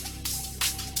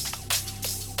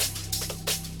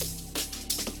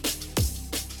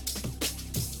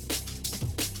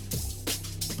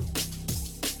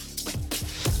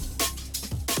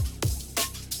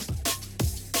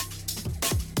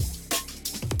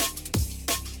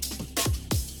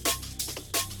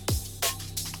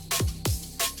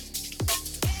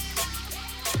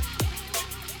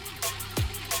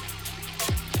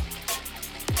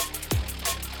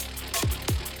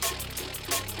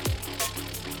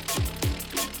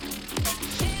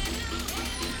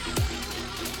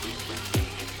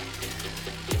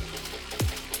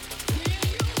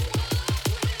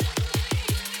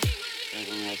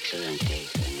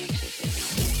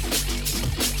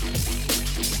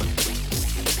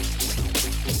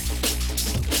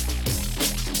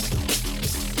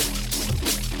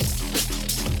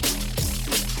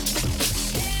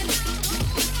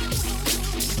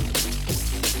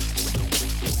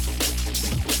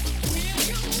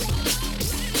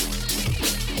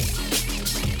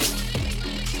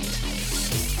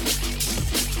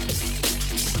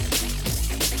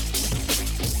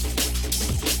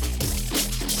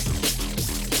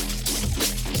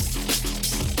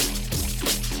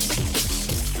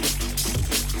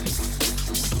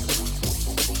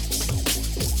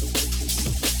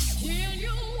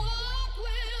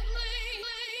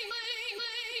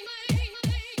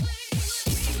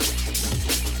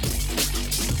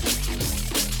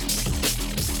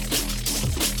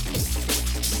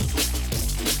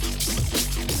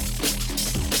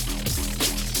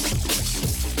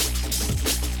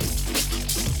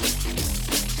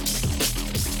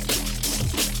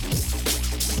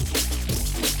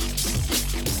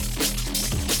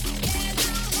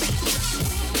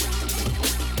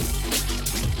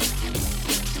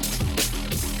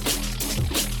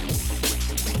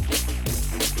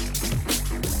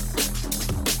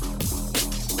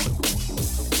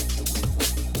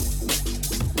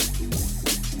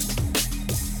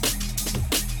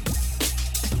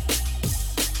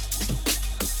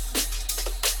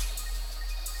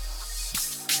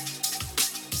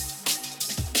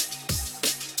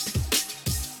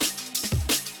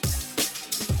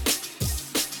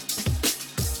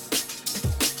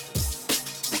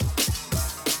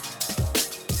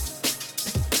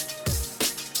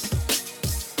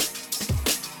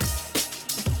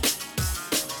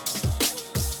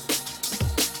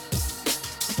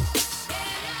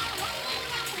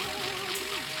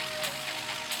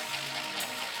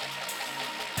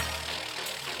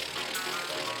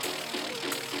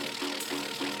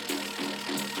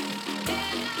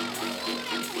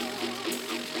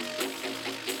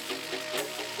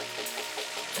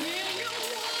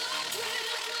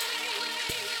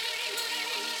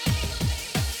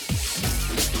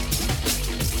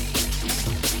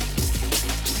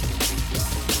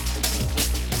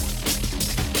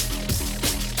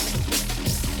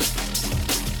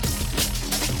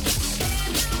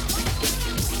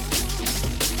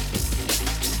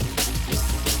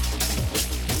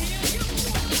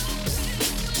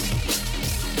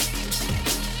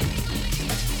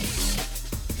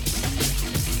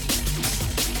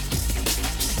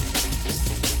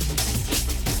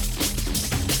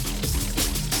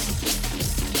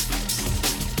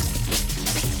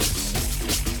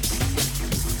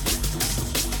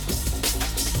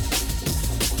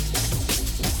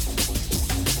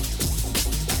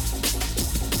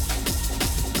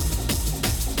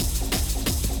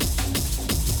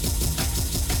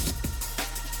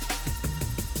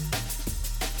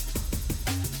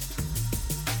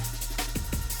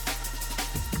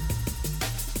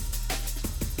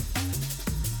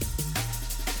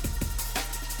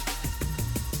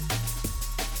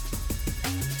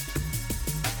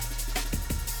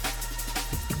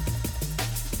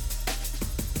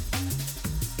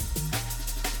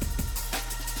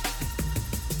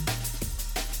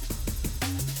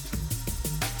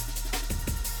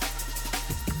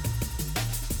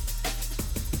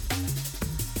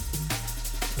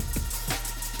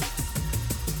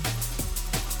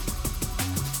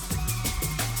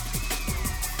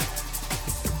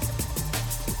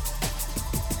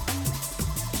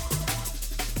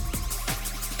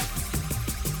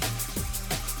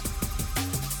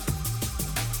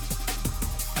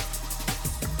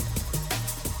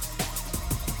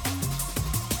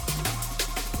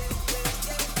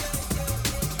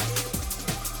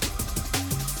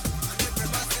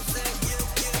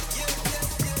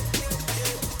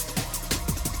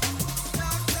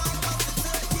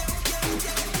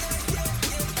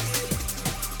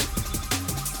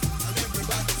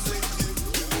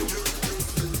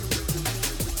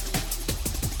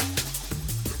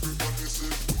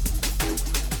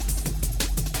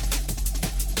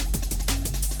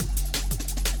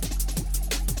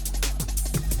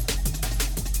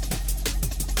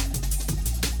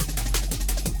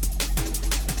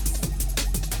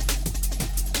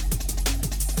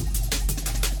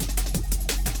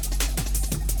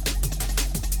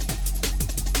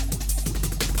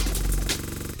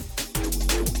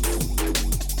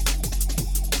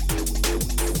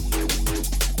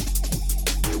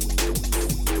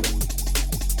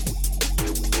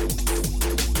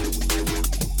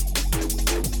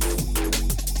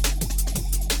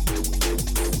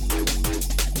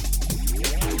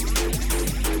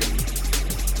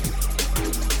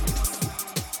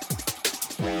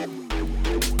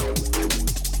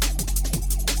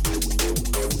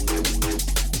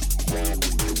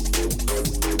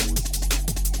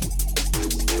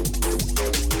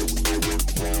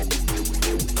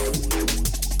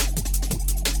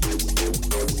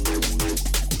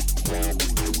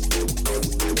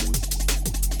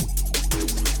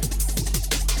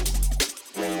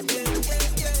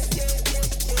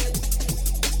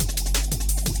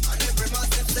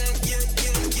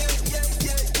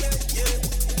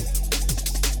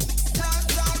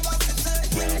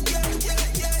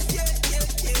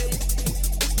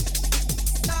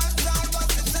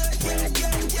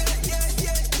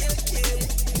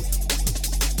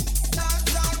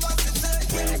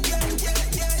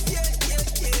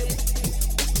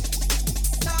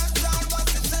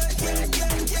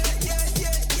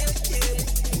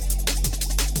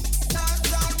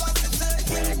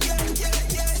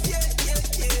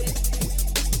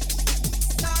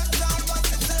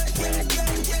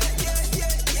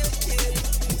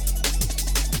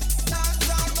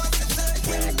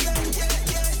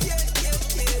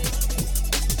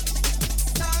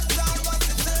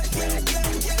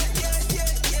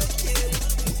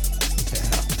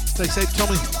 St.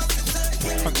 Tommy.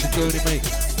 Thanks for joining me.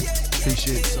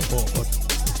 Appreciate the support, bud.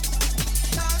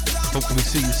 Hopefully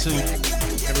see you soon.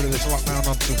 Get rid of this lockdown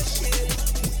nonsense.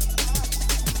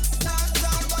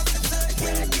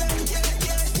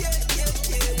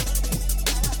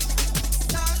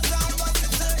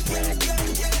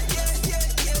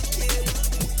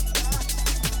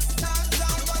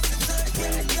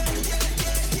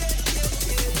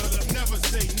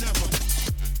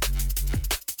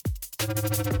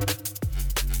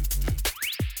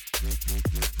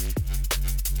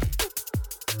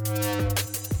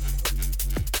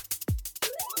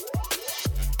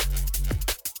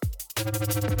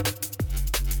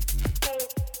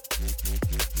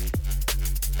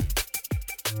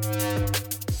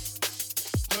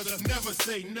 Never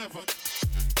say never.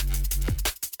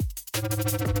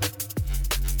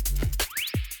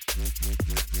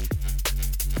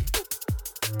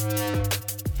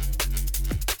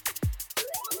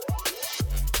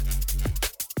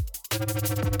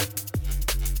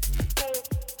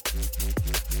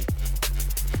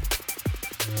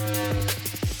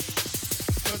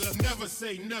 Never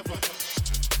say never.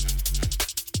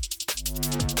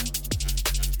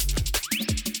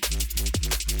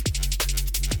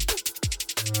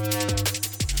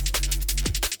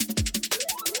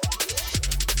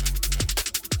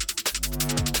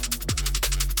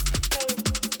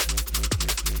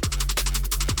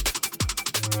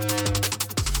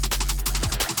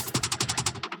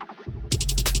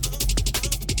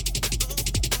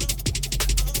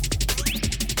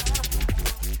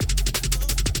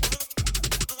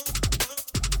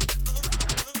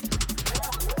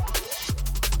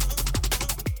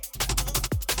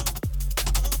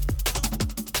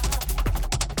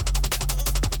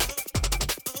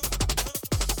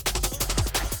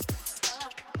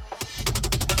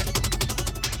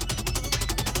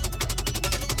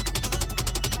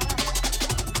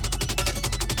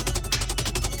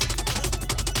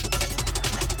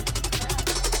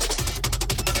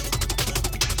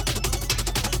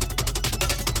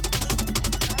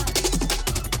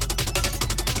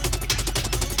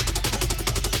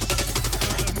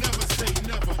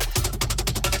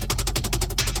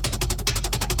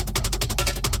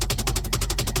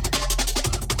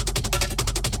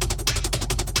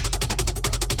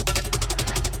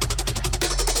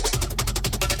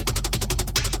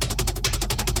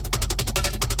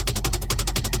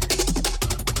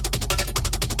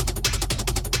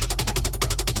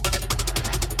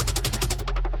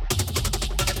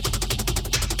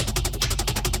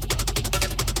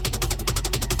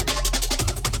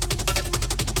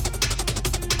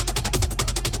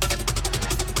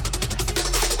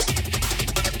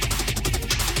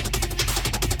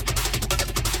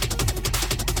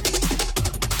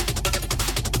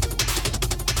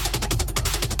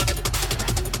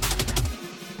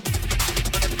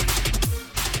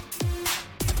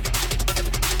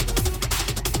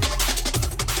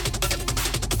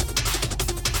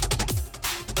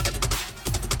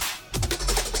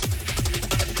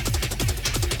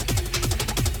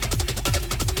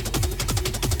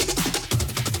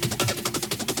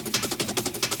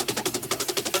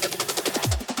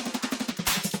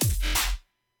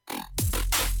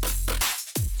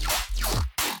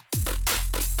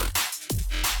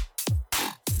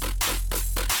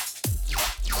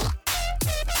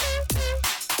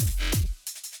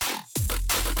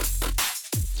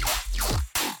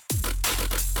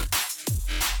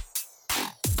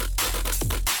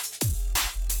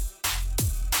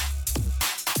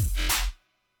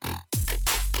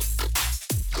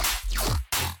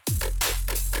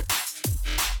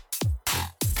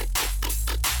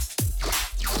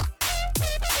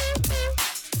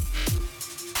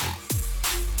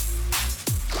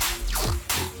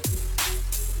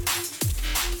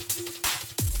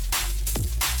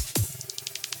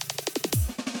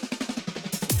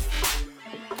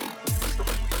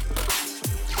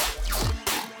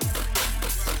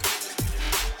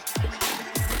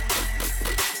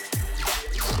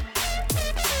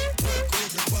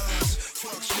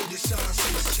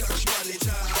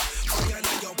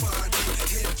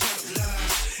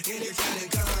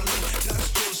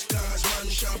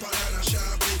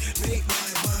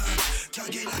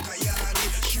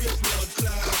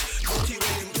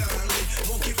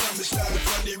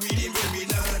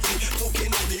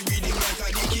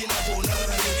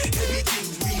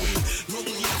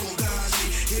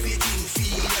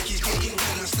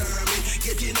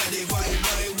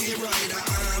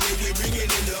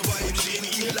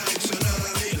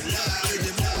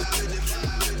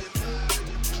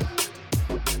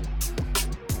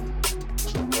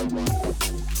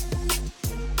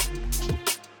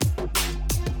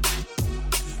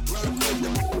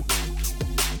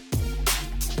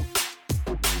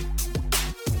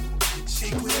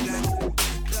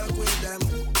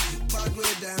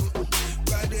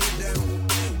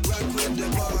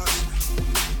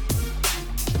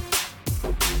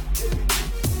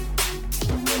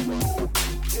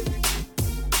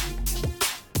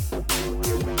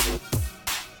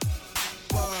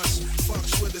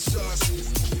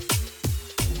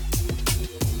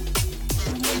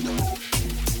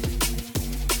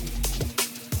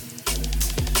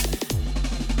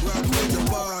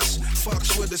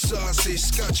 with the saucy,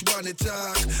 scotch bonnet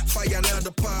talk. Fire another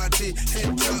party,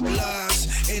 head top last.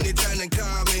 Anytime they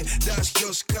call me, that's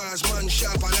just cause. Man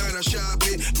sharp another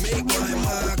sharpie. Make my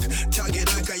mark, target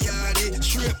like a yardie.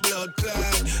 Straight blood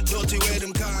clot, dirty where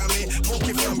them call me.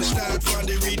 Monkey from the start, from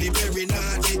the rhythm very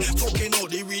naughty. Fucking out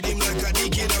the rhythm like a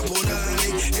dick in a bonani.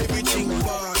 Everything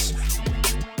boss.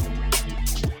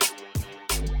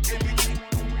 Everything.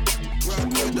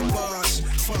 Rock with the boss,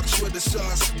 fucks with the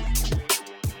sauce.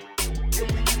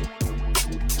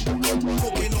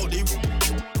 Fucking out the rhythm.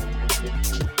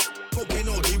 Fucking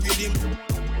out the rhythm.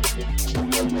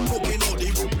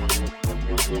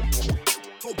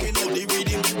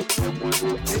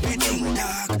 Everything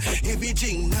dark,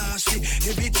 everything nasty,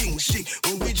 everything sick.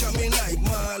 When we jamming like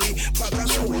Marley, back a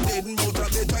soul dead and but I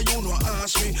better you no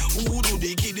ask me. Who do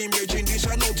the kidding virgin? This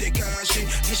I no take cash.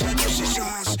 This I just a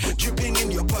sauce, dripping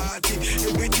in your party.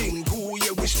 Everything cool,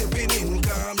 yeah, we stepping in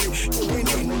calmly. Going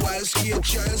in while skate,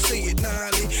 child say it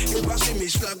gnarly. If I see me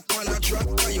slap on a track,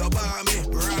 by your bar me,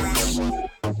 brass.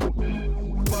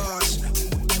 Boss.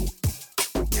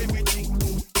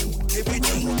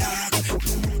 Everything dark.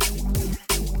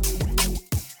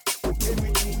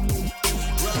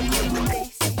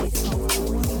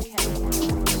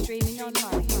 Streaming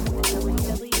online at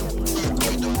www.oldsoul.uk.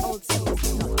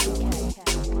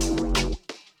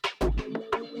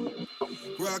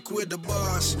 Rock with the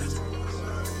boss.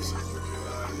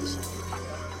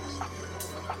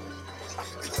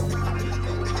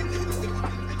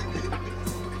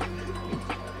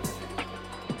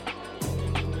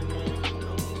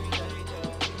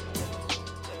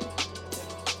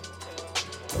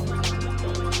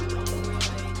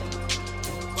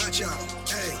 Watch out,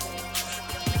 hey.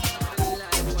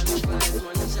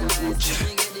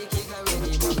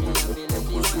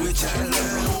 Which I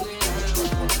love.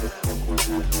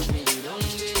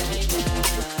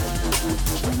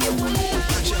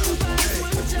 Watch out, hey.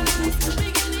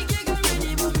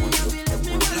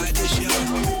 Like this, y'all.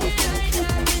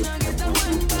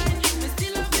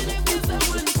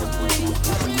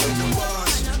 Rock with the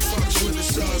boss, fucks with the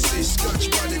saucy, scotch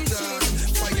by the dog.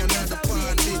 Fire another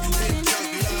party, head top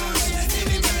last.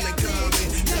 Anytime they call me,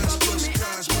 that's just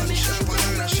cause. Money shop,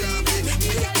 another shopping.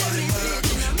 Make my mark,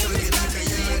 target like a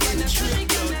yardie. Straight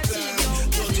blood clot,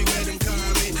 dirty where them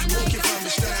call me. Monkey from the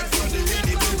start, from the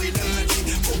rhythm very naughty.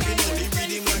 Fucking out the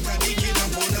rhythm like a dick in a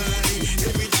bonani.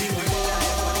 Everything we want,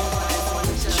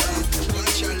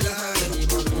 watch your line.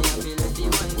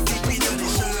 Deep in the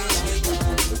sauce.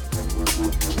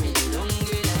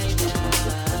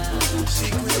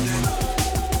 Sick with them,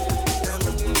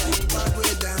 rock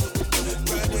with them,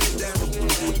 rock with them,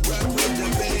 rock with the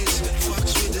bass,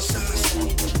 fucks with the sauce.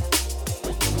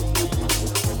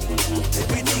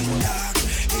 Everything dark,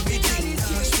 everything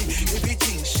nasty,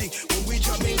 everything sick. When we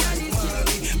jamming like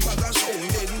Marley, but I saw we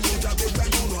didn't do that better,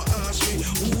 you no ask me.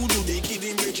 Who do they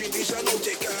kidding me? This I no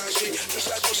take cash. This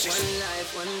I go six. One life,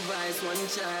 one vice, one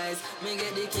choice. Me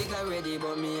get the kick already,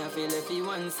 but me I feel if you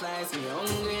one slice. Me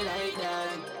hungry like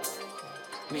that.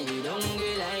 Me did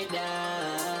hungry like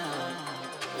that.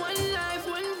 One life,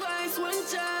 one vice, one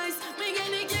choice. Me get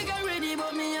the kick already,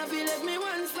 but me I feel if me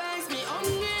one slice. Me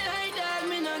hungry like that.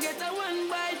 Me no get a one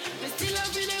bite. Me still I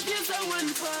feel if you so one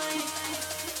fight.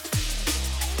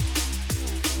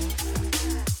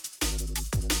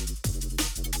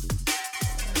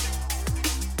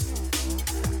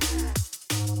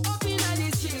 Up inna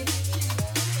the street.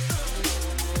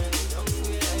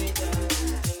 Hungry like that.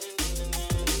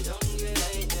 Hungry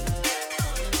like that.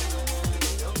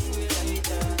 Hungry like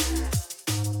that.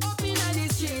 Up inna the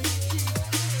street.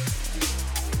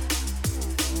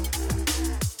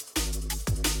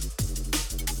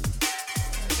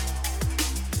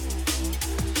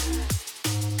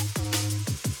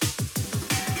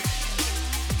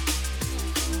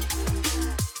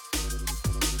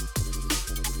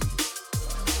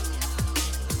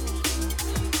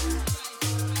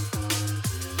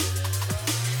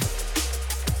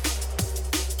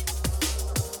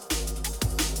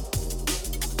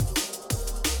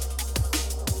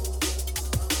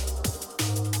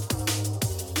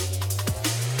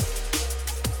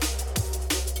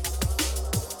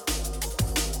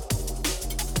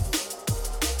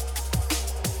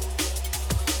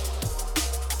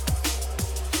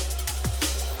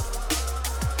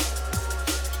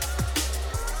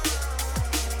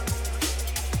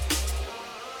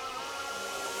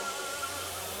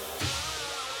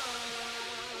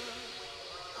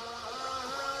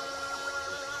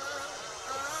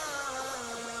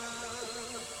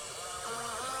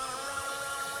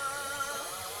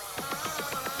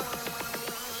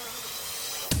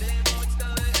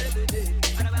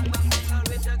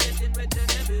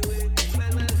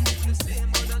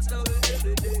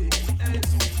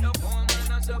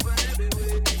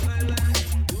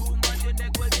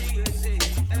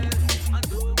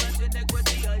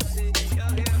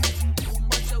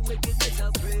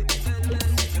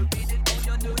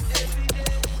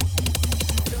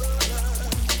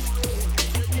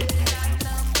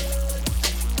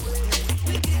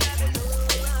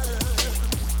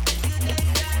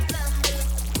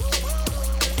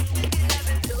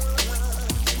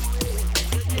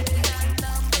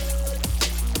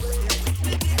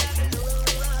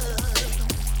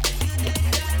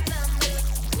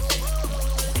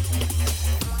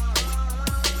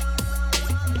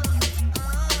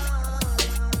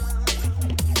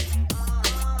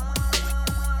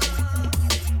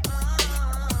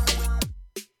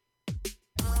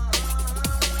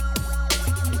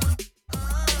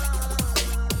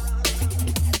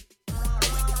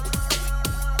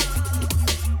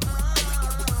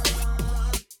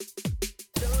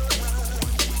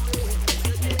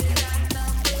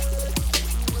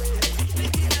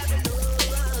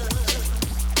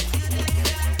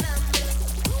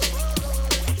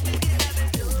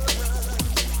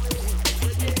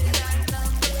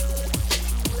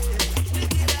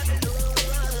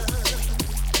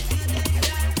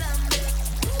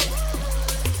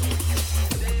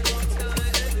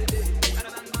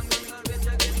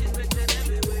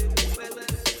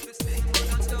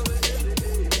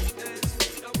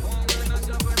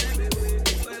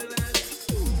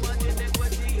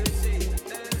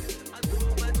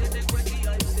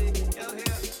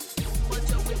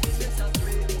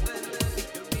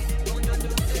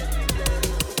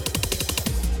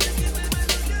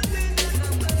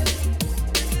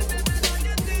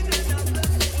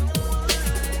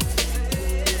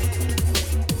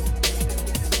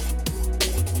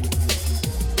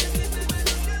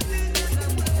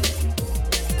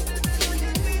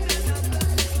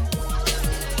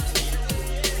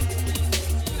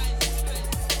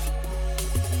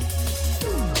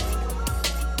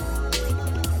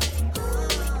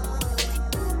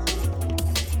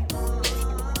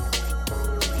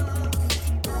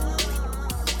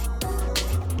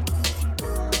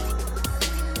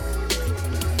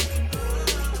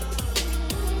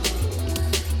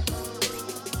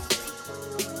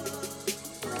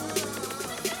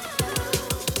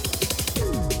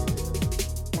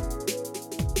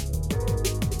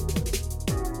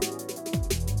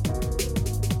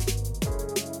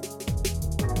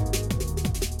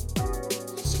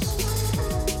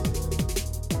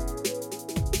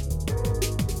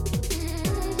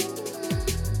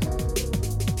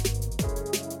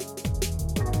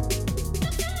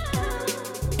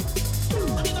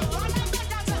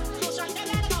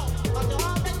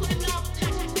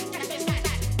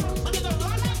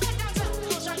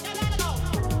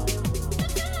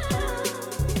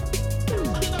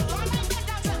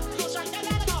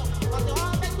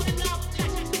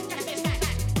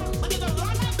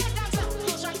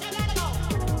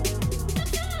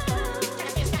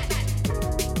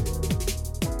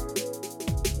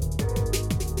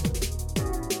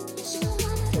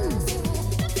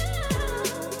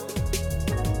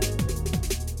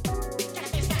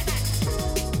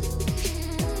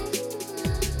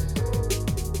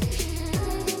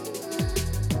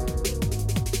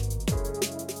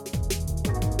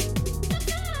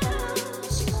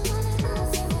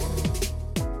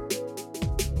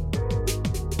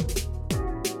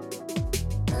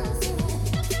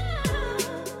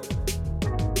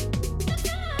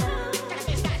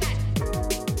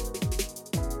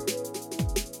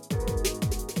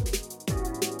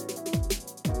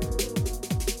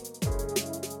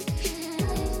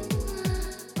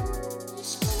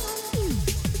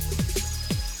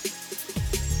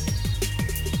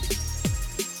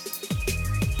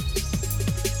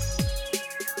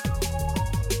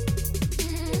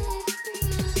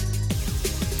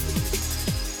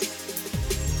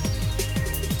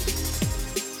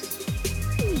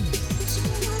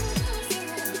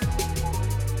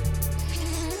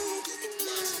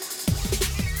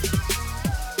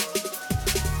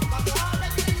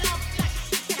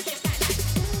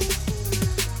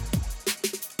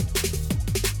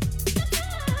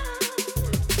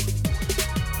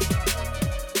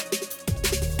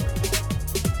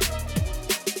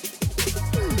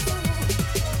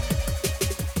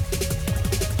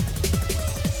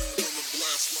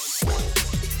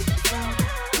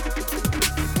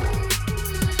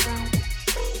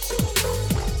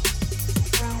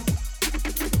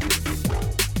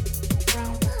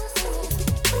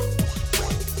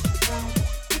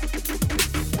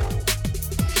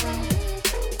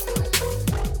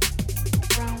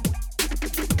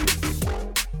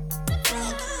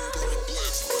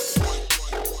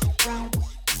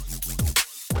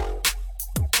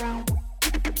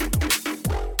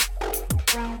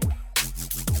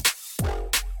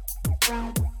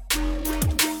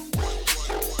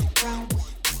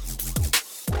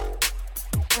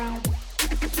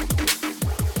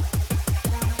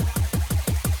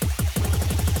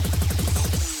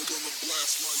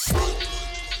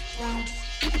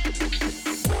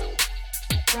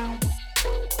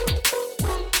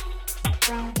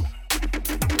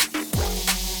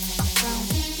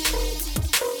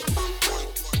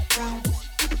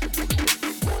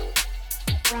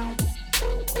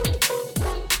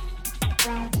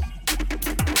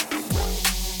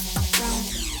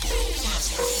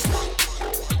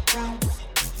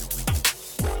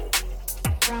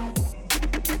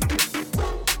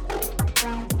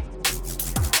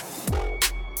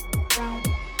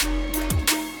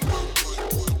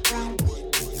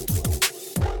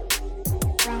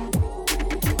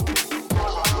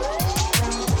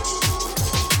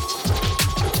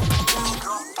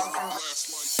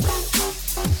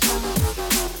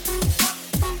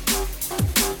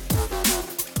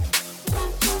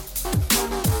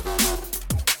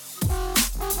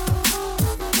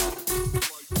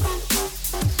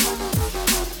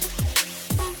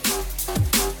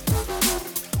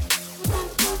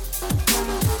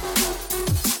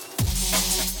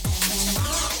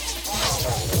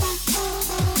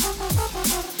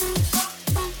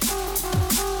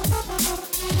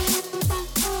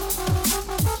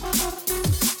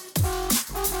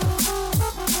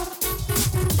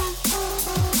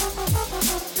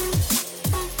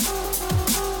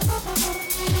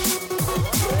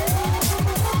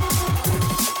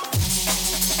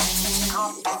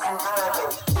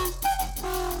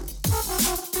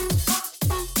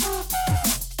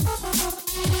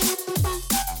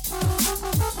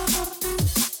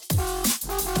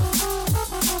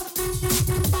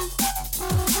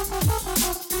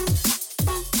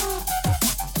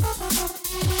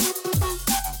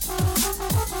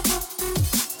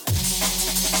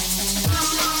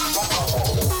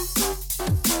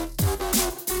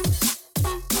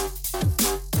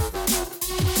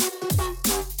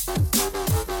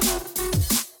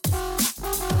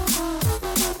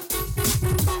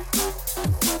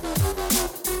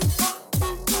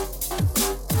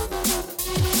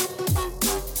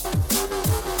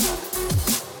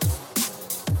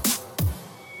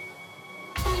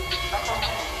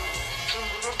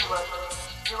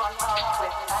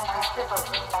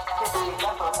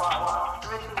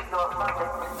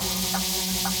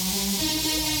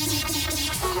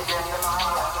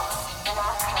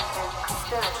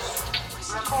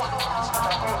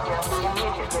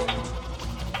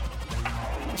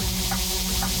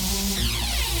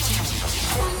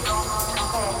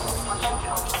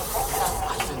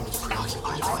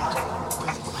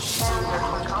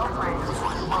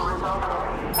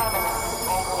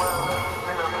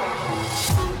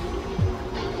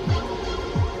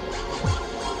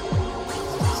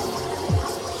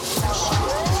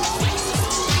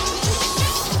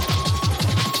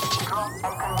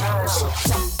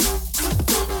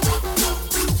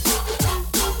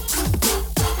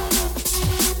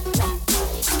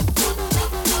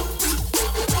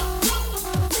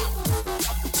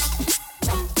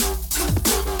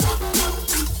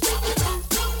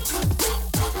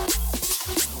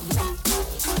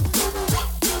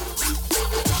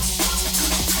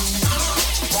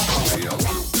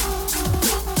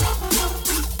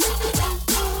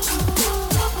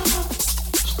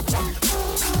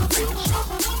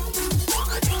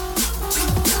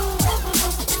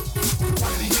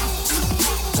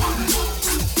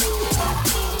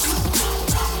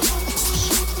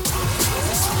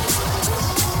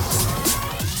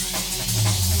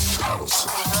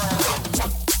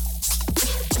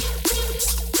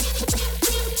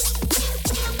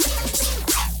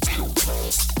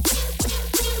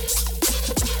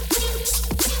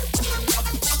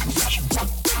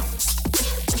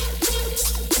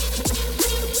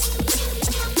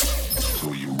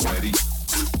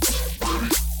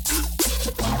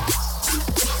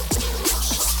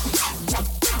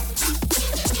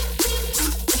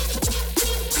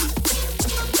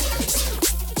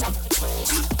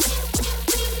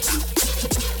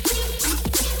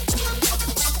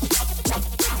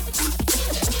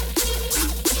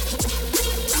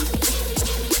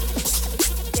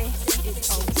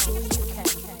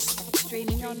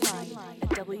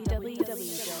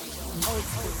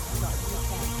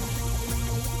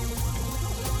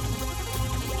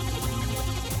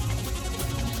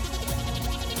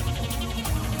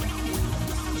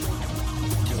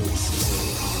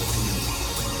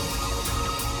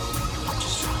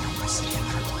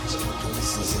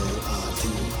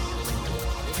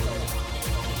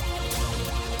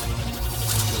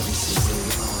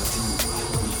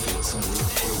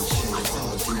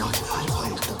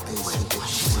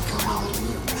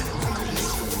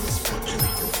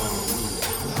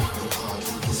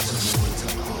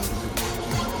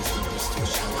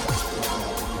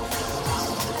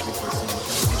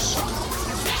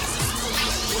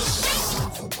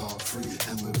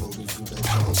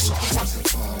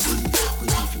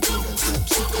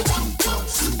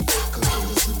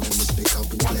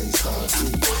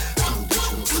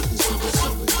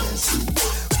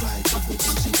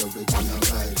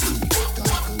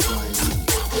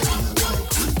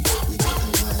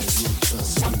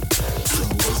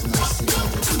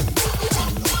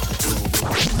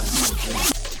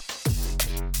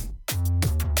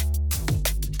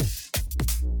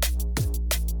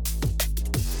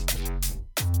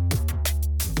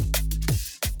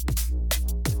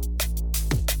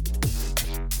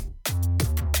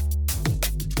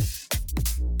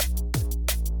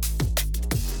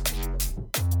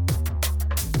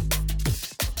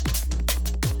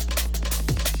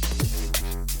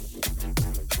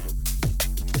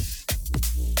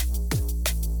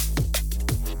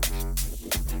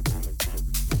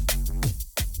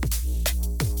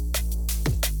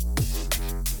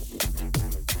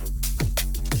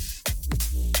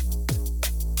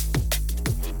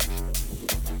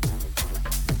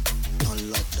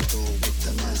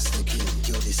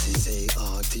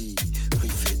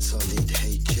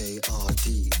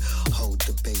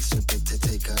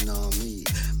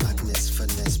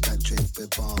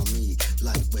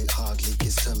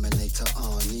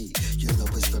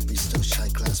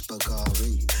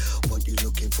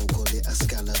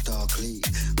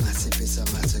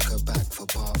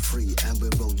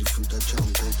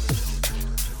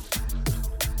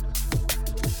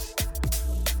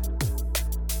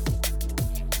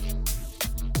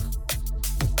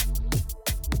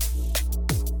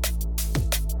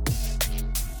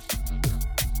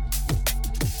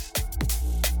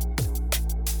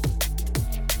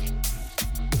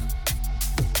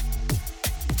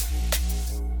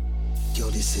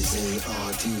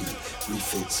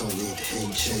 Solid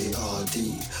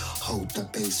H-A-R-D. Hold the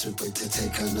bass with it to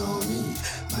take an army.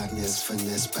 Madness,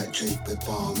 finesse, back draped with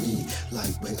balmy.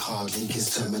 Lightweight, hard link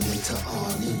is Terminator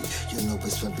Arnie. You know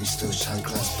it's very still shy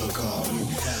glass Bulgari.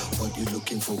 What you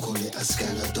looking for, call it a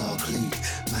scanner darkly.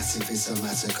 Massive is a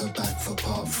massacre back for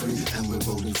part 3. And we're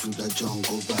rolling through the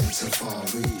jungle right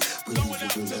safari. We leave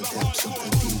you in the depths of the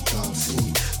deep dark sea.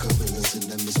 Gorillas in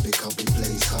the mist, pick up, we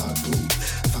blaze heartbeat.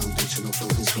 Foundational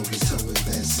focus, rolling sowing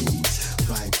bare seeds.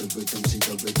 Ride the rhythm, see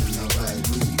the rhythm, now ride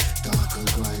we. Dark and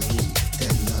grimy,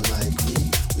 them not like me.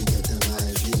 We get them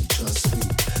lively, trust me.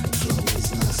 Flow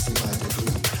is nasty by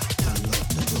degree. Unlock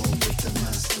the door with the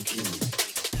master key.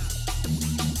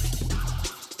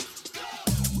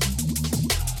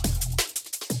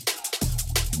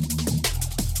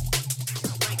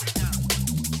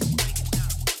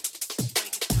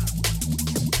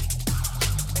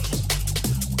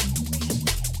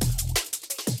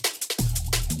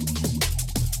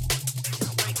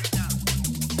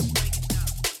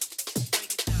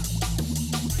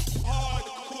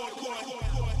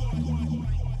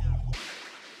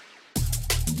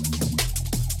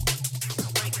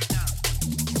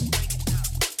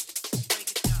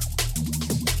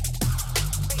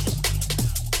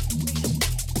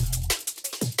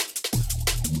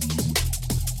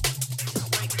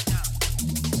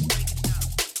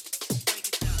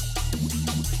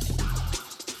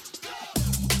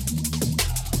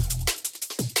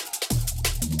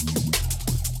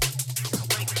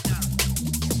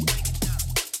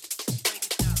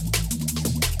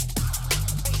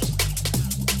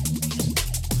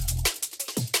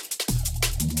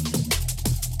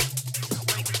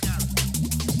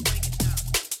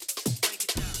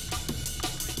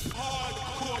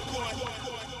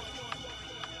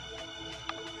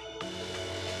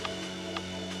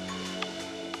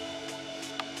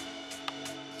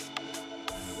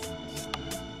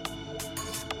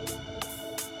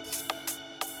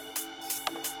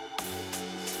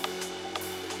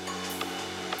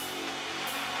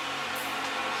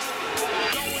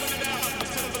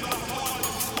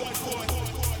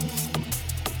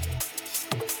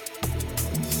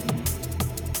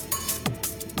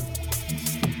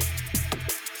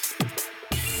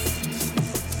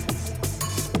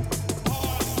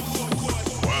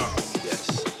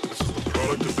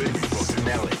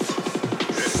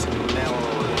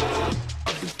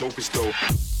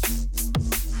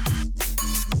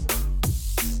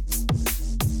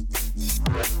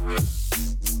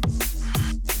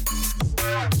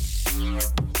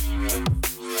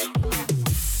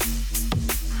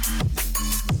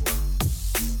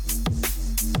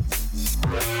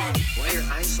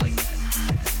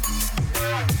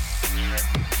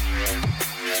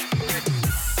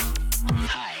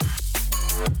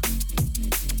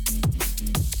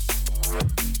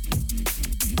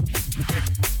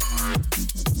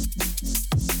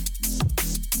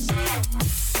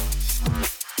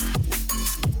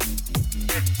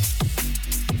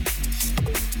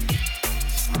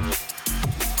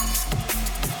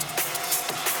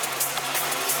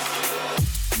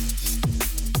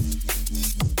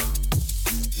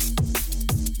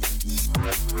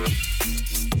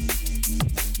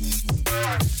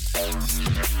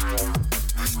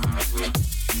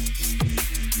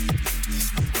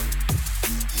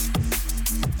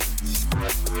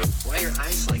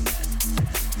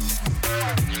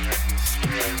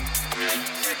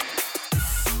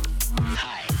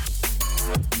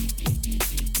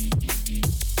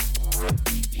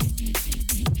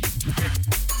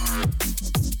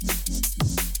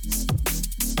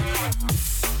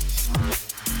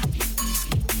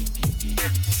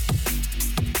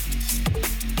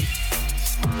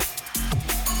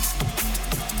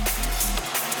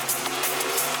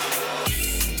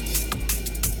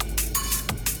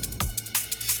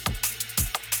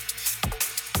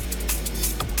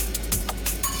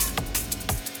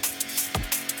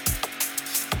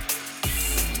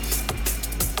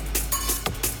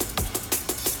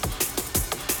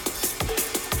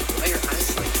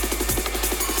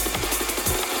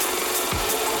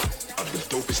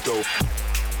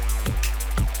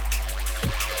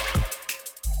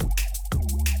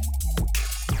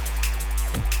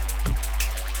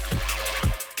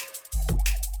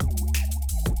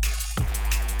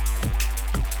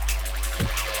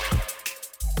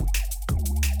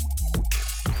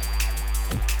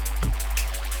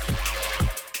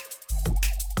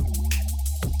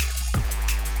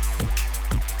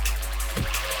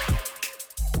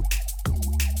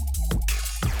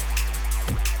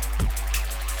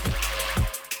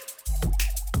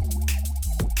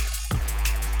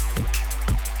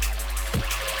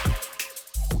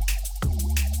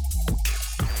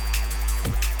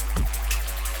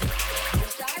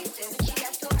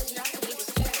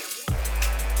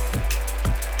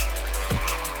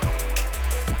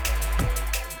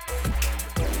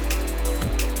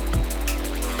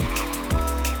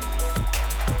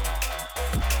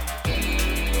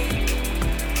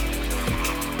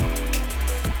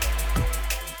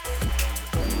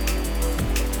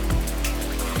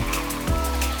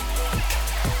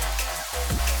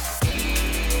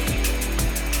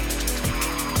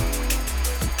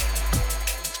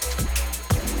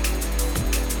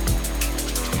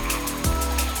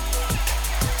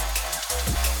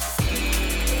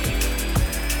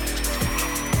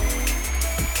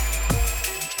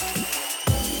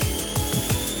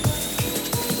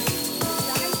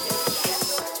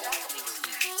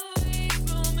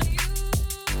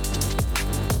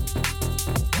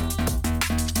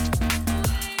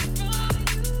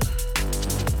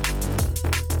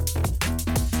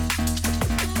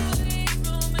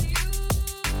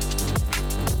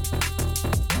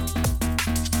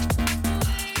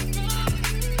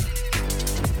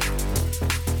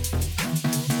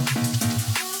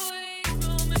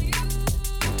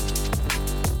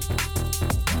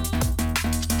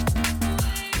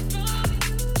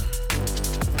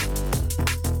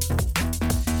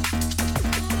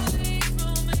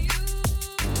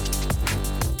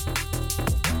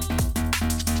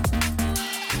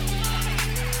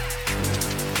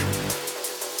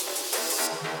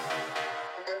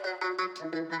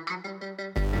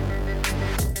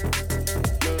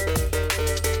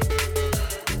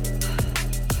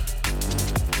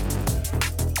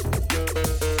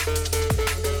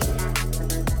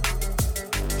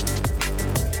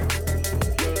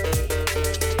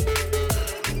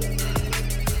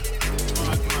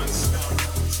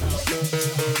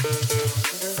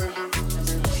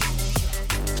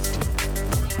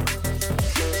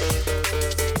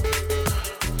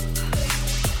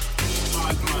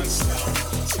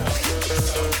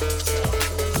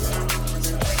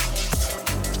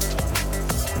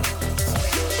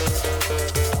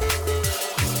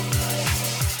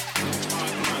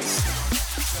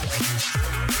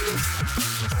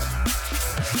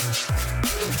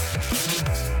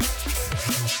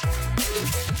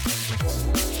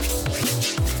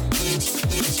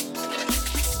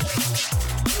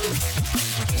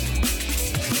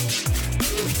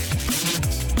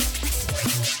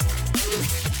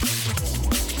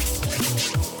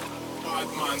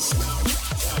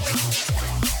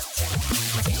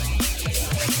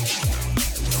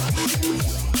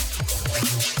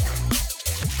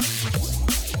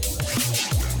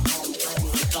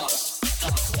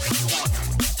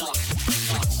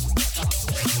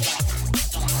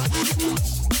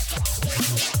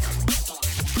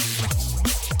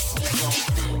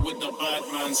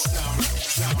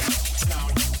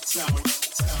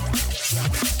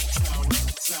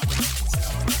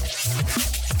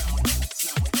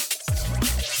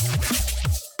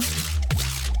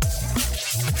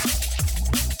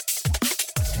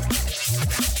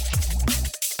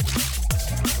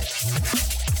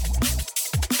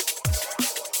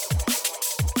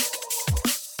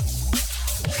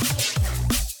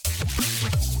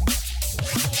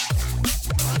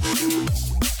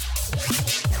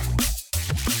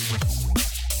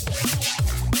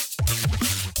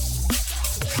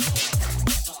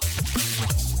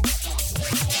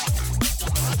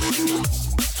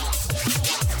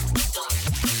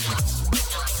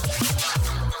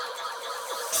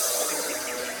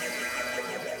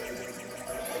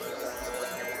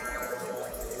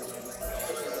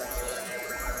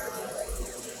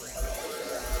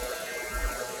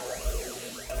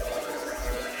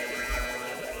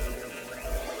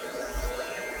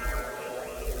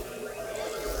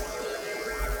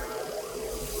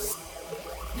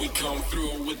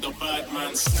 through with the bad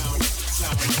man sound,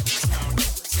 sound, sound,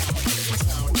 sound,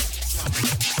 sound,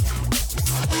 sound.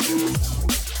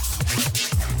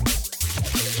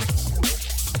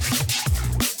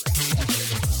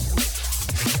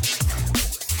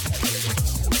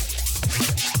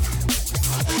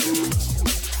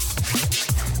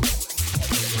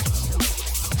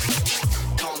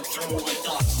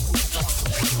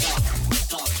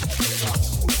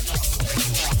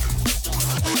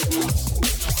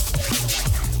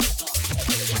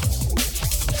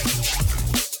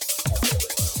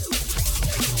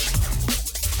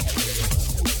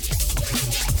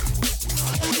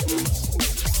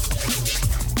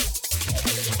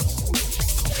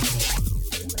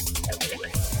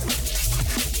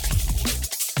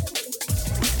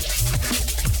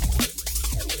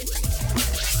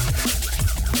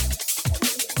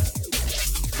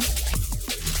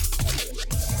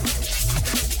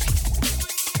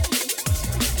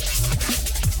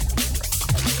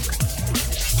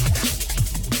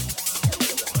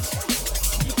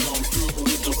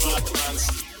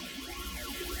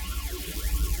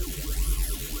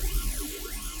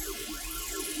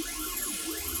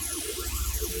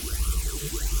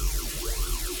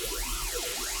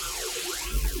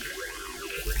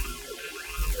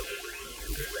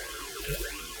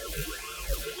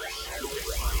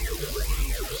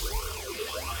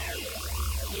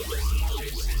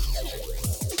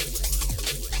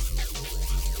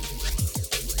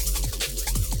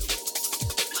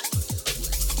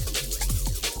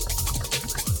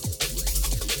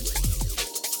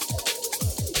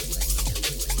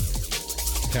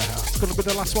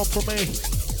 The last one from me.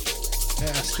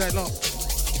 Yeah, stay locked.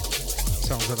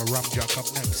 Sounds like a rum jack up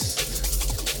next.